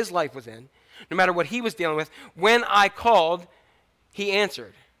situation his life was in, no matter what he was dealing with, when I called, he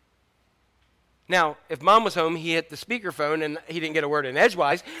answered. Now, if Mom was home, he hit the speakerphone and he didn't get a word in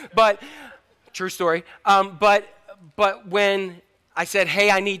edgewise, but true story. But when I said,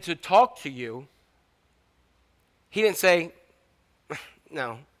 hey, I need to talk to you, he didn't say,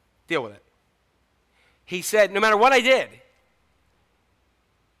 no, deal with it. he said, no matter what I did,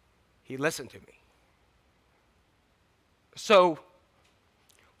 he listened to me. So,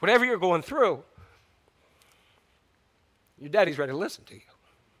 whatever you're going through, your daddy's ready to listen to you.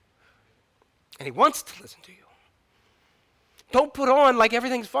 And he wants to listen to you. Don't put on like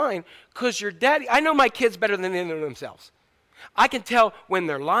everything's fine, because your daddy, I know my kids better than they know themselves. I can tell when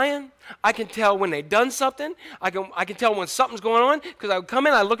they're lying. I can tell when they've done something. I can tell when something's going on, because I would come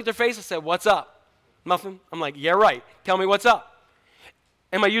in, I look at their face, and say, what's up? Nothing. I'm like, yeah, right. Tell me what's up.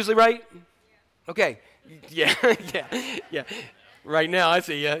 Am I usually right? Okay. Yeah, yeah. Right now, I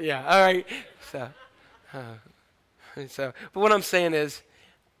see, yeah. All right. So, but what I'm saying is,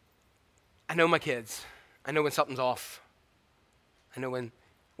 I know my kids. I know when something's off. I know when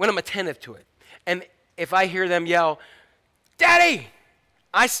I'm attentive to it. And if I hear them yell, Daddy,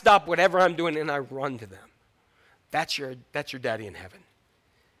 I stop whatever I'm doing and I run to them. That's your daddy in heaven.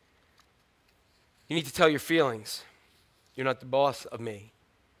 You need to tell your feelings, you're not the boss of me.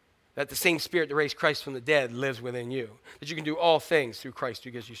 That the same spirit that raised Christ from the dead lives within you. That you can do all things through Christ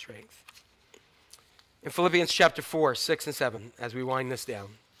who gives you strength. In Philippians chapter 4, 6 and 7, as we wind this down,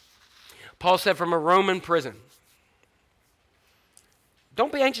 Paul said from a Roman prison,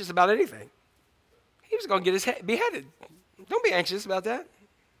 don't be anxious about anything. He was going to get his head beheaded. Don't be anxious about that.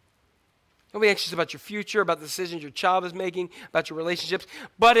 Don't be anxious about your future, about the decisions your child is making, about your relationships.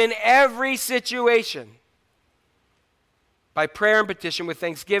 But in every situation, by prayer and petition with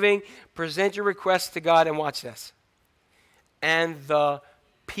thanksgiving, present your requests to God, and watch this. And the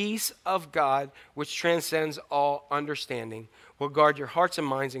peace of God, which transcends all understanding, will guard your hearts and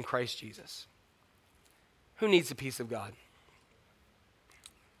minds in Christ Jesus. Who needs the peace of God?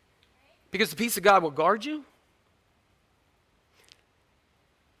 Because the peace of God will guard you.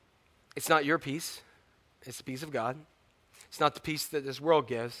 It's not your peace. It's the peace of God. It's not the peace that this world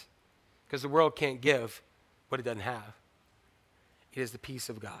gives, because the world can't give what it doesn't have. It is the peace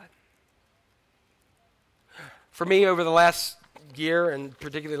of God. For me, over the last year, and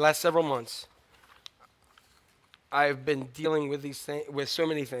particularly the last several months, I've been dealing with with so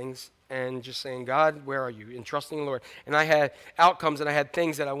many things, and just saying, God, where are you? And trusting the Lord. And I had outcomes, and I had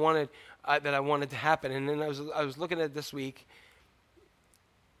things that I wanted to happen. And then I was looking at it this week.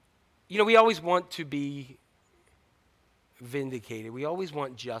 You know, we always want to be vindicated. We always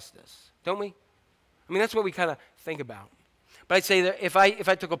want justice, don't we? I mean, that's what we kind of think about. But I'd say that if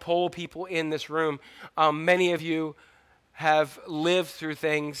I took a poll of people in this room, many of you have lived through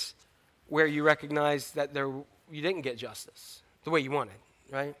things where you recognize that you didn't get justice the way you wanted,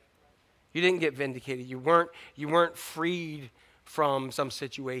 right? You didn't get vindicated. You weren't freed from some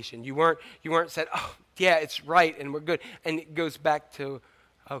situation. You weren't said, oh yeah, it's right and we're good. And it goes back to,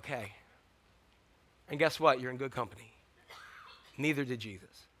 okay. And guess what? You're in good company. Neither did Jesus.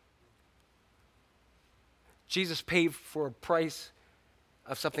 Jesus paid for a price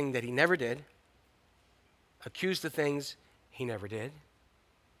of something that he never did, accused of things he never did,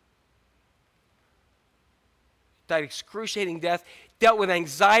 died excruciating death, dealt with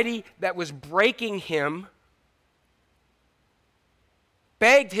anxiety that was breaking him,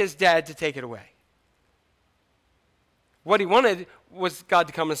 begged his dad to take it away. What he wanted was God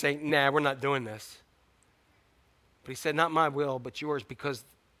to come and say, nah, we're not doing this. But he said, not my will, but yours, because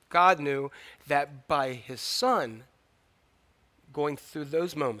God knew that by his son going through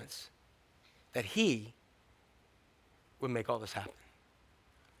those moments, that he would make all this happen.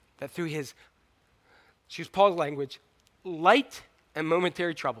 That through his, to use Paul's language, light and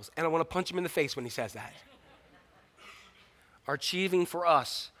momentary troubles, and I want to punch him in the face when he says that, are achieving for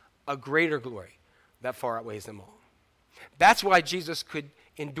us a greater glory that far outweighs them all. That's why Jesus could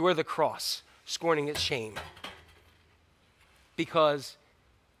endure the cross, scorning its shame. Because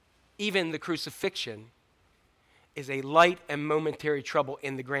even the crucifixion is a light and momentary trouble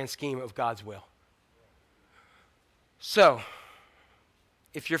in the grand scheme of God's will. So,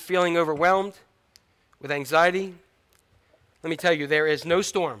 if you're feeling overwhelmed with anxiety, let me tell you, there is no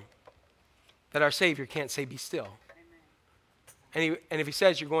storm that our Savior can't say, be still. And if he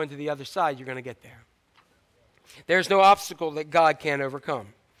says you're going to the other side, you're going to get there. There's no obstacle that God can't overcome.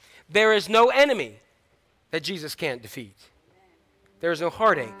 There is no enemy that Jesus can't defeat. There is no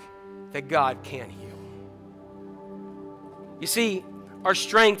heartache that God can't heal. You see, our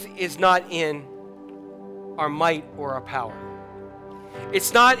strength is not in our might or our power.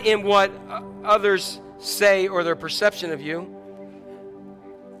 It's not in what others say or their perception of you.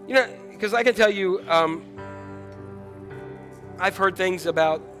 You know, because I can tell you, I've heard things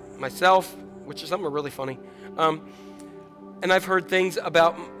about myself, which is something really funny. And I've heard things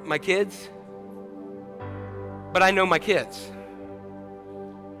about my kids, but I know my kids.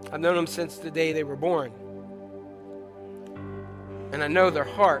 I've known them since the day they were born. And I know their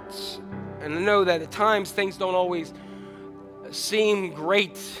hearts. And I know that at times things don't always seem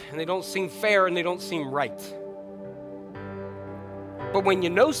great, and they don't seem fair, and they don't seem right. But when you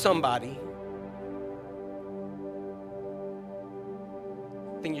know somebody,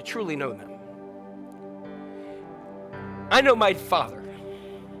 then you truly know them. I know my Father.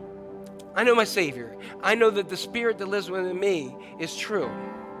 I know my Savior. I know that the Spirit that lives within me is true.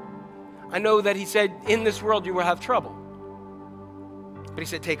 I know that He said, in this world you will have trouble. But He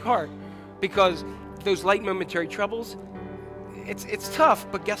said, take heart, because those light momentary troubles, it's tough,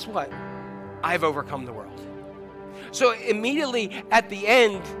 but guess what? I've overcome the world. So immediately at the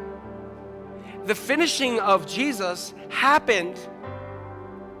end, the finishing of Jesus happened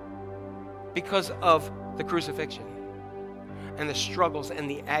because of the crucifixion and the struggles and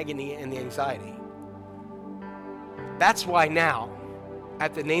the agony and the anxiety. That's why now,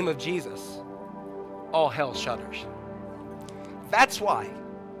 at the name of Jesus, all hell shudders. That's why,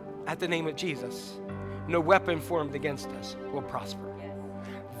 at the name of Jesus, no weapon formed against us will prosper.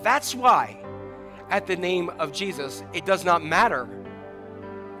 That's why, at the name of Jesus, it does not matter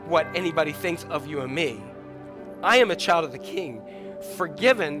what anybody thinks of you and me. I am a child of the King,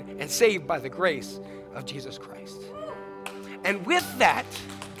 forgiven and saved by the grace of Jesus Christ. And with that,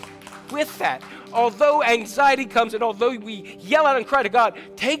 although anxiety comes and although we yell out and cry to God,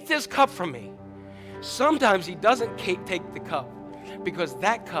 take this cup from me, sometimes He doesn't take the cup, because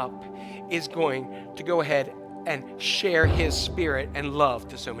that cup is going to go ahead and share His Spirit and love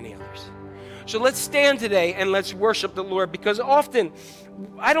to so many others. So let's stand today and let's worship the Lord, because often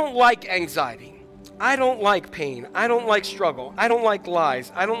I don't like anxiety. I don't like pain. I don't like struggle. I don't like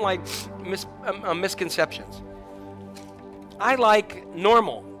lies. I don't like misconceptions. I like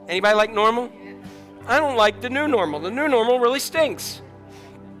normal. Anybody like normal? I don't like the new normal. The new normal really stinks.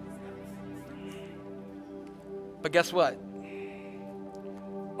 But guess what?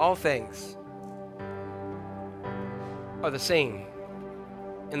 All things are the same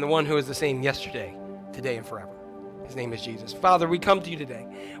in the one who is the same yesterday, today, and forever. His name is Jesus. Father, we come to you today.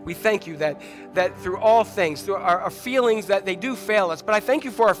 We thank you that through all things, through our feelings, that they do fail us. But I thank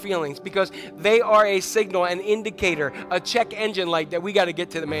you for our feelings, because they are a signal, an indicator, a check engine light that we got to get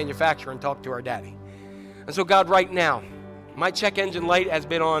to the manufacturer and talk to our daddy. And so, God, right now, my check engine light has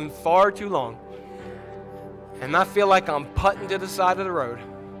been on far too long. And I feel like I'm putting to the side of the road.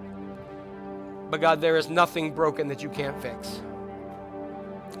 But God, there is nothing broken that you can't fix.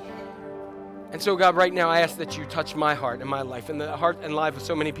 And so, God, right now, I ask that you touch my heart and my life and the heart and life of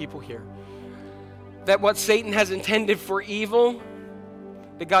so many people here. That what Satan has intended for evil,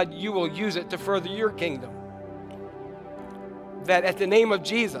 that, God, you will use it to further your kingdom. That at the name of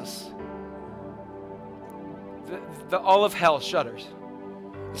Jesus, all of hell shudders.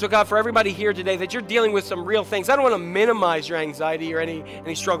 So, God, for everybody here today, that you're dealing with some real things. I don't want to minimize your anxiety or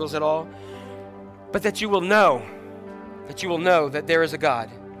any struggles at all. But that you will know that there is a God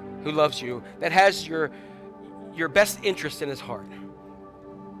who loves you, that has your best interest in His heart.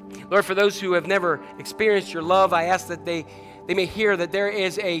 Lord, for those who have never experienced your love, I ask that they may hear that there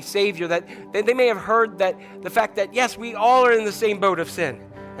is a Savior, that they may have heard that the fact that, yes, we all are in the same boat of sin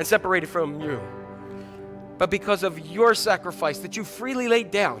and separated from you. But because of your sacrifice that you freely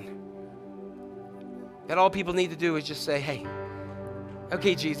laid down, that all people need to do is just say, hey,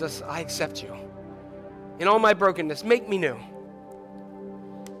 okay, Jesus, I accept you. In all my brokenness, make me new.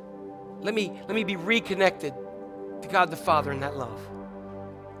 Let me be reconnected to God the Father in that love.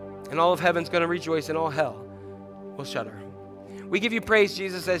 And all of heaven's going to rejoice, and all hell will shudder. We give you praise,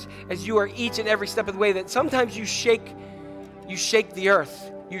 Jesus, as you are each and every step of the way, that sometimes you shake the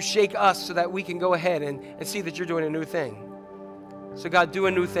earth. You shake us so that we can go ahead and see that you're doing a new thing. So God, do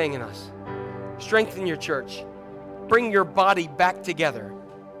a new thing in us. Strengthen your church. Bring your body back together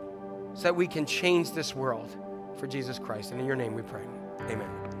so that we can change this world for Jesus Christ. And in your name we pray. Amen.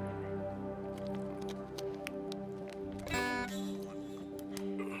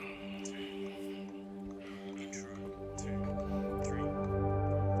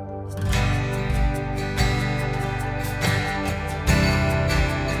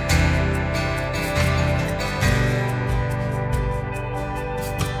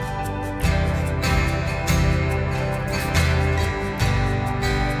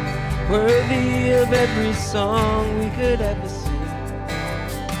 Worthy of every song we could ever sing,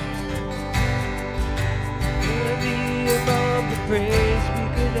 worthy of all the praise we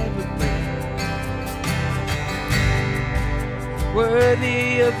could ever bring,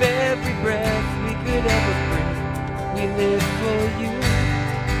 worthy of every breath we could ever bring. We live for you.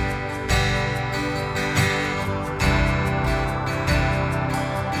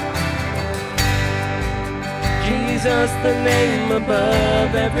 Jesus, the name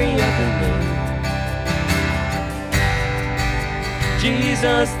above every other name.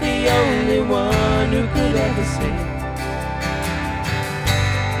 Jesus, the only one who could ever save.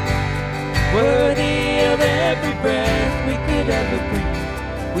 Worthy of every breath we could ever breathe.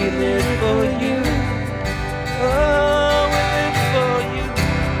 We live for you. Oh, we live for you.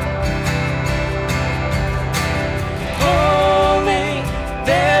 Holy,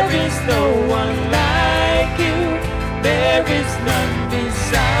 there is no one like you. There is none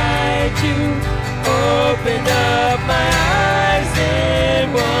beside you. Open up my eyes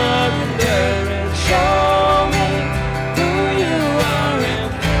in wonder and show me who you are,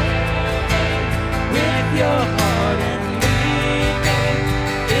 and with your heart and lead me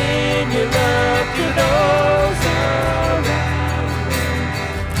in your love to those around me.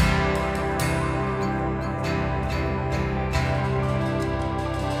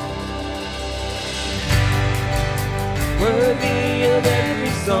 Worthy of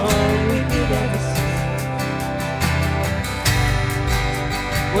every song we could ever sing.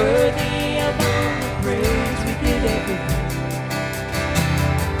 Worthy of all the praise we could ever bring.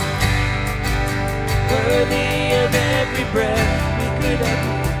 Worthy of every breath we could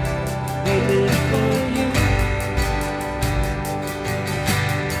ever breathe. We live for you.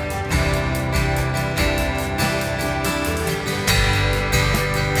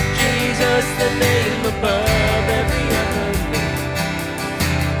 Jesus, the name above every other name.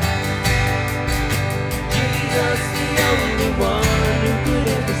 Jesus, the only one who could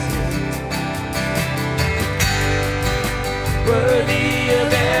ever save. Worthy of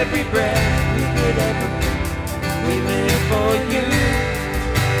every breath we could ever breathe. We live for you.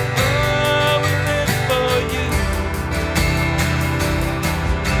 Oh, we live for you.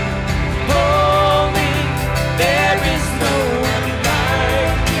 Holy, there is no one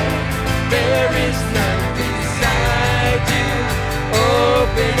like you. There is none beside you.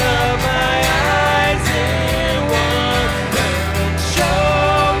 Open up my eyes in wonder and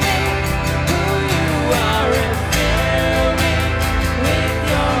show me who you are, and fill me with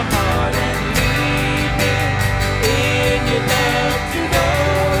your heart.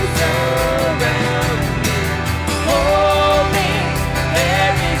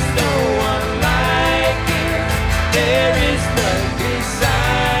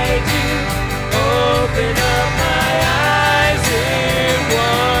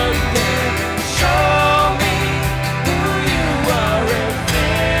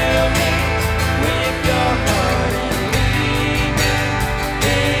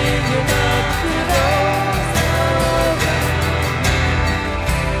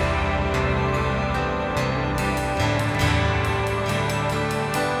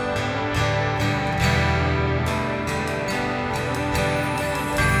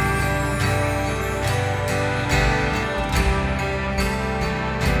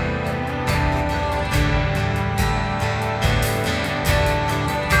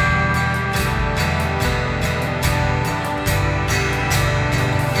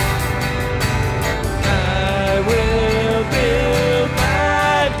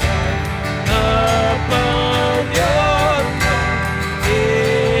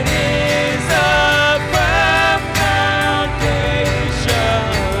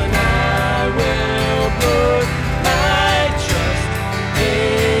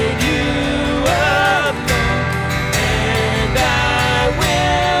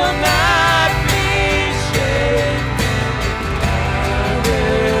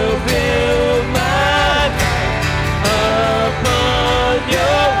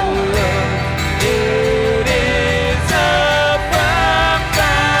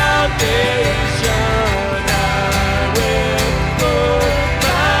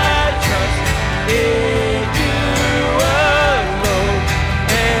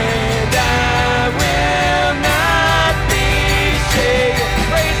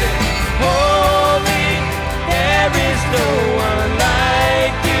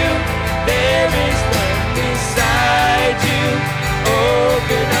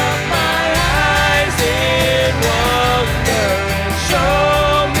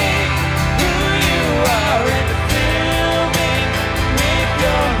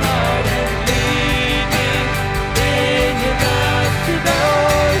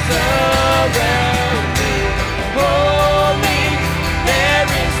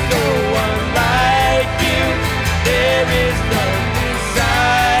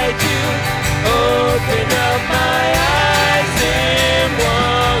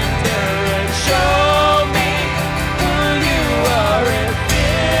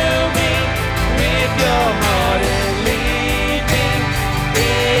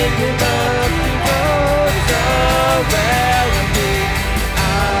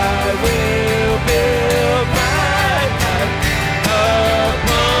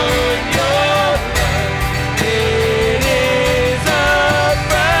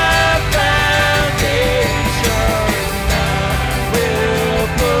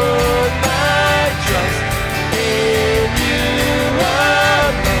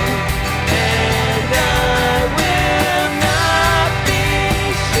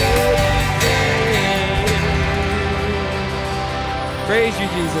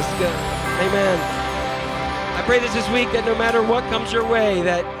 Jesus. Good. Amen. I pray this week that no matter what comes your way,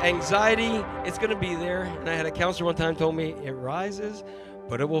 that anxiety, it's going to be there. And I had a counselor one time told me, it rises,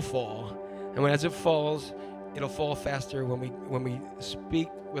 but it will fall. And as it falls, it'll fall faster when we speak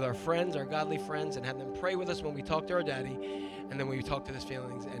with our friends, our godly friends, and have them pray with us when we talk to our daddy, and then when we talk to his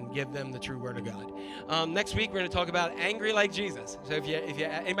feelings and give them the true word of God. Next week, we're going to talk about angry like Jesus. So if you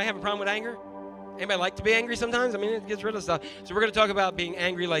anybody have a problem with anger? Anybody like to be angry sometimes? I mean, it gets rid of stuff. So we're going to talk about being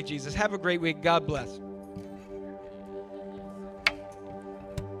angry like Jesus. Have a great week. God bless.